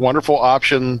have been a wonderful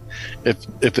option if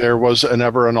there was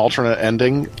ever an alternate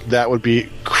ending. That would be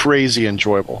crazy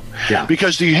enjoyable. Yeah.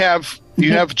 Because you have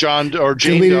John or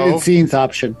Jane Doe. Deleted scenes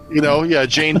option.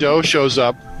 Jane Doe shows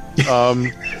up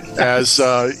as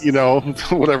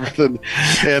whatever.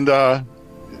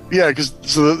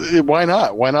 Because why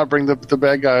not? Why not bring the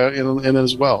bad guy in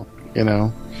as well?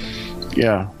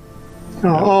 Yeah.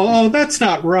 Oh, that's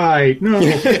not right. No.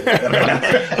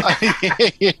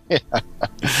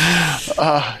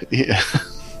 Yeah.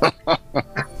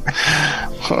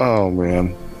 Oh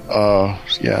man.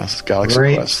 Yes, Galaxy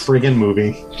Great Quest. Friggin'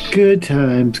 movie. Good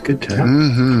times.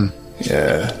 Mm-hmm.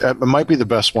 Yeah, it might be the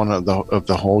best one of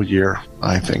the whole year,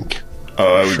 I think.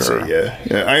 Oh, I would say,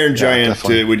 yeah. Iron Giant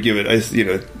would give it.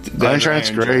 Iron Giant's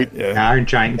great. Yeah. Iron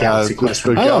Giant, Galaxy Quest.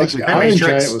 Iron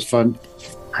Giant was fun.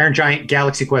 Iron Giant,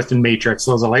 Galaxy Quest, and Matrix.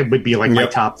 Those would be like my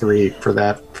top three for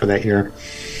that year.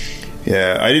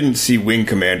 Yeah, I didn't see Wing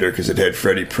Commander because it had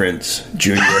Freddie Prinze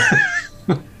Jr.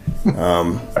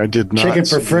 I did not. Chicken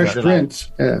for Fresh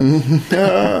Prince.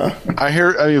 Yeah. I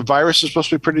hear. Virus is supposed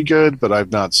to be pretty good, but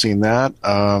I've not seen that.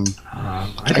 I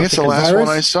guess the last one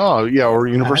I saw, or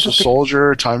Universal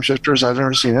Soldier, Time Shifters. I've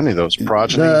never seen any of those.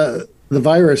 Progeny. The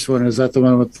Virus one, is that the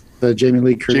one with the Jamie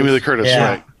Lee Curtis? Jamie Lee Curtis,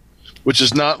 right? Which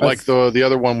is not like the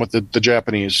other one with the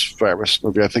Japanese virus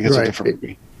movie. I think it's a different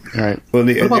movie. All right. Well,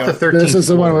 what about the 13th? This is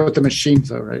the one with the machines,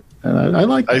 though, right? And I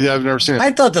like. I've never seen it.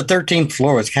 I thought the 13th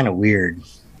Floor was kind of weird.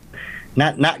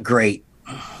 Not great.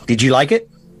 Did you like it?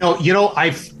 No,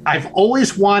 I've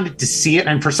always wanted to see it,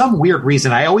 and for some weird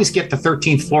reason, I always get the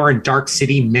 13th Floor and Dark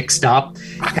City mixed up,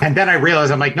 and then I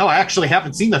realize I'm like, no, I actually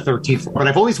haven't seen the 13th Floor, but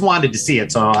I've always wanted to see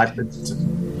it. So,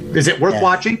 is it worth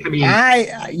watching? I mean,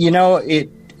 it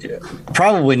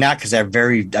probably not because I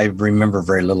remember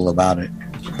very little about it.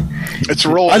 It's a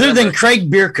role other than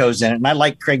Craig Bierko's in it, and I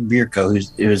like Craig Bierko,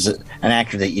 who was an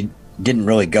actor that you didn't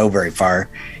really go very far.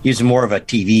 He was more of a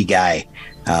TV guy,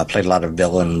 played a lot of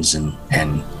villains and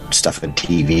stuff in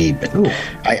TV, but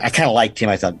I kind of liked him.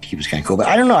 I thought he was kind of cool, but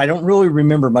I don't know. I don't really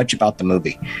remember much about the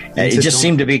movie. It just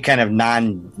seemed to be kind of I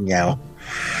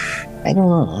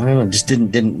don't know. It just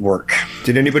didn't work.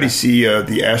 Did anybody see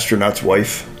The Astronaut's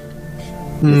Wife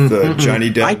with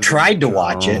Johnny Depp? I tried to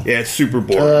watch it. Yeah, it's super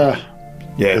boring.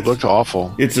 It looked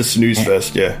awful. It's a snooze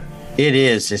fest. Yeah, it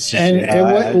is. It's just,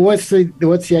 and what's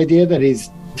the idea that he's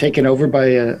taken over by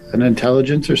an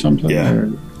intelligence or something? Yeah, or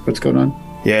what's going on?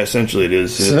 Yeah, essentially it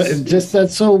is.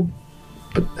 That's so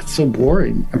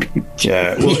boring.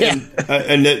 I mean,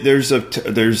 and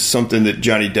there's something that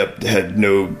Johnny Depp had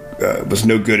was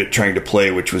no good at trying to play,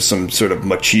 which was some sort of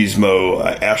machismo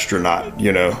astronaut,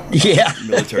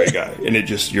 military guy, and it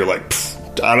just you're like,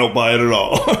 I don't buy it at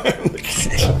all.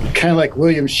 Kind of like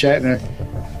William Shatner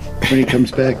when he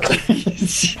comes back.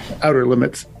 Outer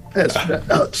Limits.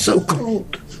 It's so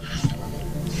cold.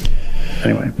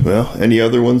 Anyway, well, any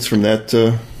other ones from that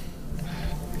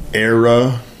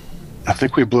era? I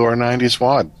think we blew our 90s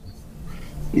wad.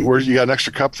 Where you got an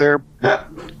extra cup there?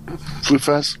 Flu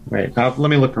Fest? Wait, let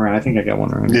me look around. I think I got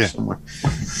one around here somewhere.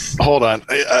 Hold on.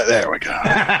 There we go.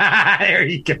 There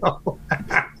you go.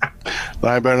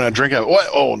 I better not drink it. What?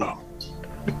 Oh, no.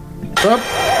 Oh,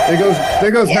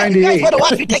 there goes 98. You guys want to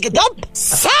watch me take a dump?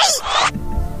 Say!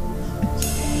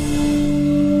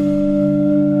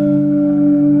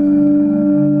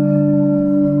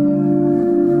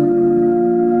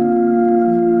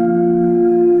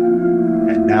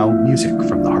 now music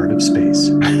from the heart of space.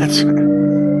 That's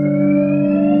right.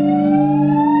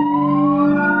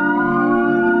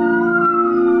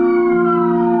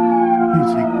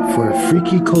 Music for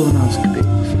freaky colonoscopy.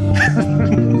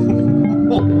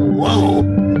 Whoa.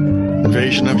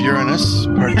 Invasion of Uranus,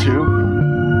 Part 2.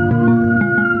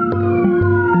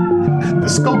 The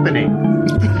sculpting.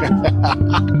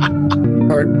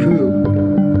 Part poo.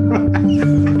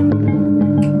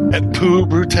 Et Poo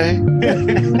Brute.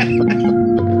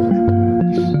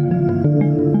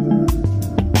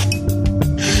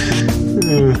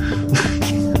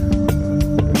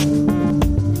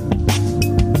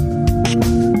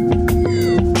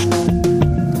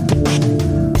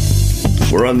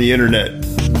 We're on the internet.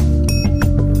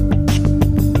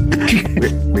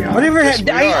 Whatever.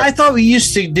 I thought we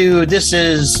used to do. This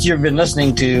is you've been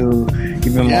listening to.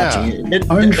 You've been watching it.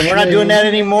 We're not doing that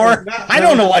anymore. I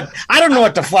don't know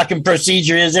what the fucking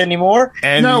procedure is anymore.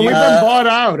 And we've been bought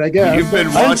out. I guess you've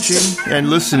been watching and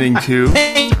listening to.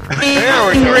 There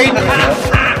we go.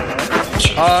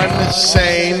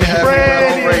 Unsane Heavy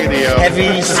Metal Radio.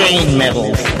 Heavy sane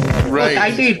metal. Right.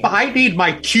 Look, I need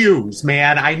my cues,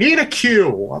 man. I need a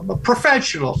cue. I'm a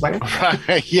professional, man.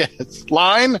 Right, yes.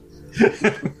 Line?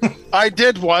 I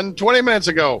did one 20 minutes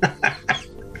ago. I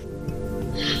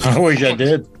wish I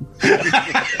did.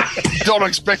 Don't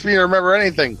expect me to remember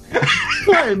anything.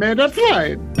 Fine, man. That's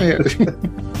fine.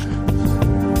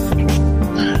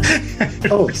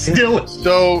 Oh, Still.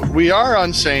 So we are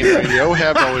on Sane Radio,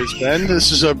 have always been.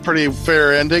 This is a pretty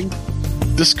fair ending.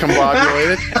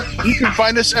 Discombobulated. You can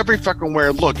find us every fucking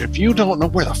where. Look, if you don't know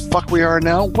where the fuck we are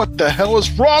now, what the hell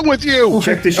is wrong with you?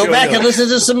 Check the show Go back notes. and listen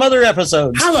to some other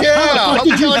episodes. how the fuck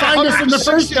did you find us in the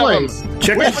first place?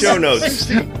 Check the show notes.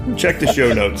 Check the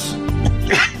show notes.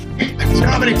 You know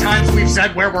how many times we've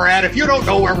said where we're at? If you don't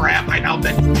know where we're at by now,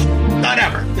 then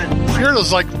whatever. You're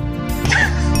just like,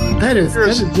 That is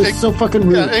just so fucking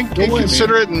rude. yeah,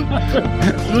 inconsiderate and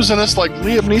losing us like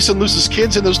Liam Neeson loses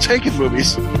kids in those Taken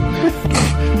movies.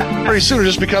 Pretty soon it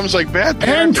just becomes like bad And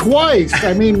parents. twice.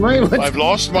 I mean, I've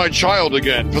lost my child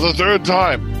again for the third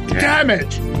time. damn it.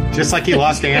 Just like he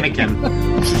lost Anakin.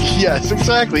 Yes,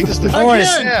 exactly. Just I want to.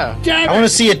 yeah. Damn I it. want to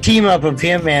see a team up of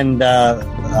him and.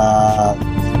 God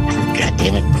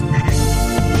damn it.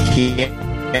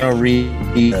 Keanu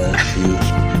Reeves,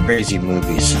 the crazy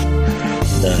movies.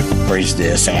 Where he's the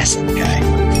assassin guy.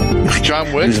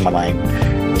 John Wick, Losing my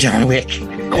mind. John Wick.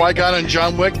 Qui-Gon and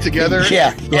John Wick together.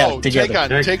 Yeah,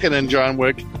 together. Taken and John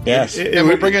Wick. Yes. And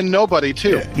we'll bring in Nobody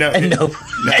too. No, And no.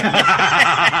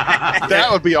 That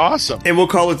would be awesome. and we'll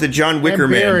call it the John Wicker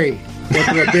And Man. Barry. With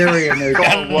the Barry in there.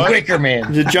 What? Wicker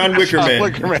Man. The John Wicker John Man.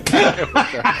 Wicker Man.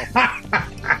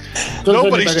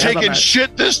 Nobody's taking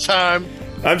shit this time.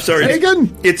 I'm sorry.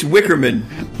 Hagen? It's Wickerman.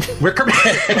 Wickerman.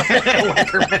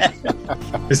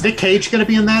 Is Nick Cage going to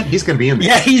be in that? He's going to be in there.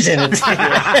 Yeah, he's in it.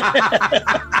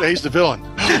 Yeah, he's the villain.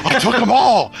 I took them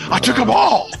all.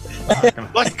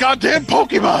 Like goddamn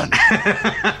Pokemon.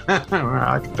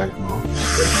 I can take them all.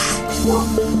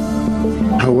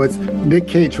 Oh, what's Nick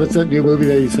Cage? What's that new movie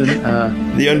that he's in?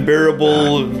 The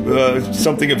unbearable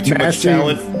something of too much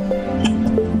Massive- talent.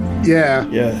 Yeah.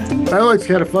 Yeah. That looks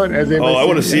kind of fun. Has anybody Oh, I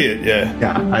want to seen see it. Yeah.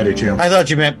 Yeah, I do too. I thought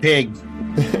you meant Pig.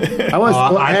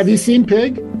 Have you seen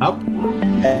Pig? Oh,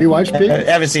 Have you watched I Pig?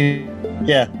 haven't seen.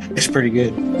 Yeah, it's pretty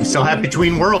good. we still have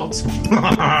Between Worlds.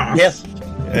 Yes.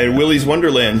 And Willy's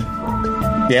Wonderland.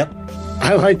 Yep.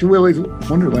 I liked Willy's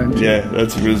Wonderland. Yeah,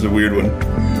 that was a weird one.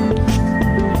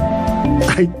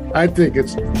 I think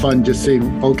it's fun just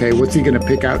seeing, okay, what's he going to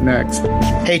pick out next?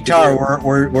 Hey Tar,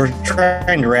 we're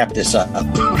trying to wrap this up.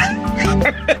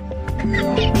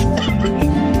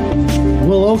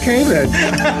 Well, okay then.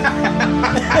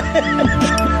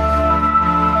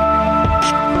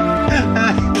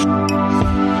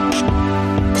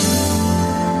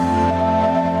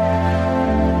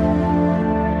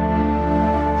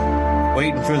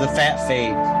 Waiting for the fat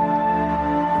fade.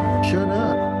 Shut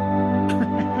up.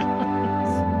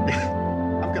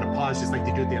 I'm going to pause just like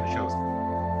they do at the end of shows.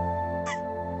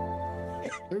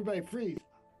 Everybody freeze.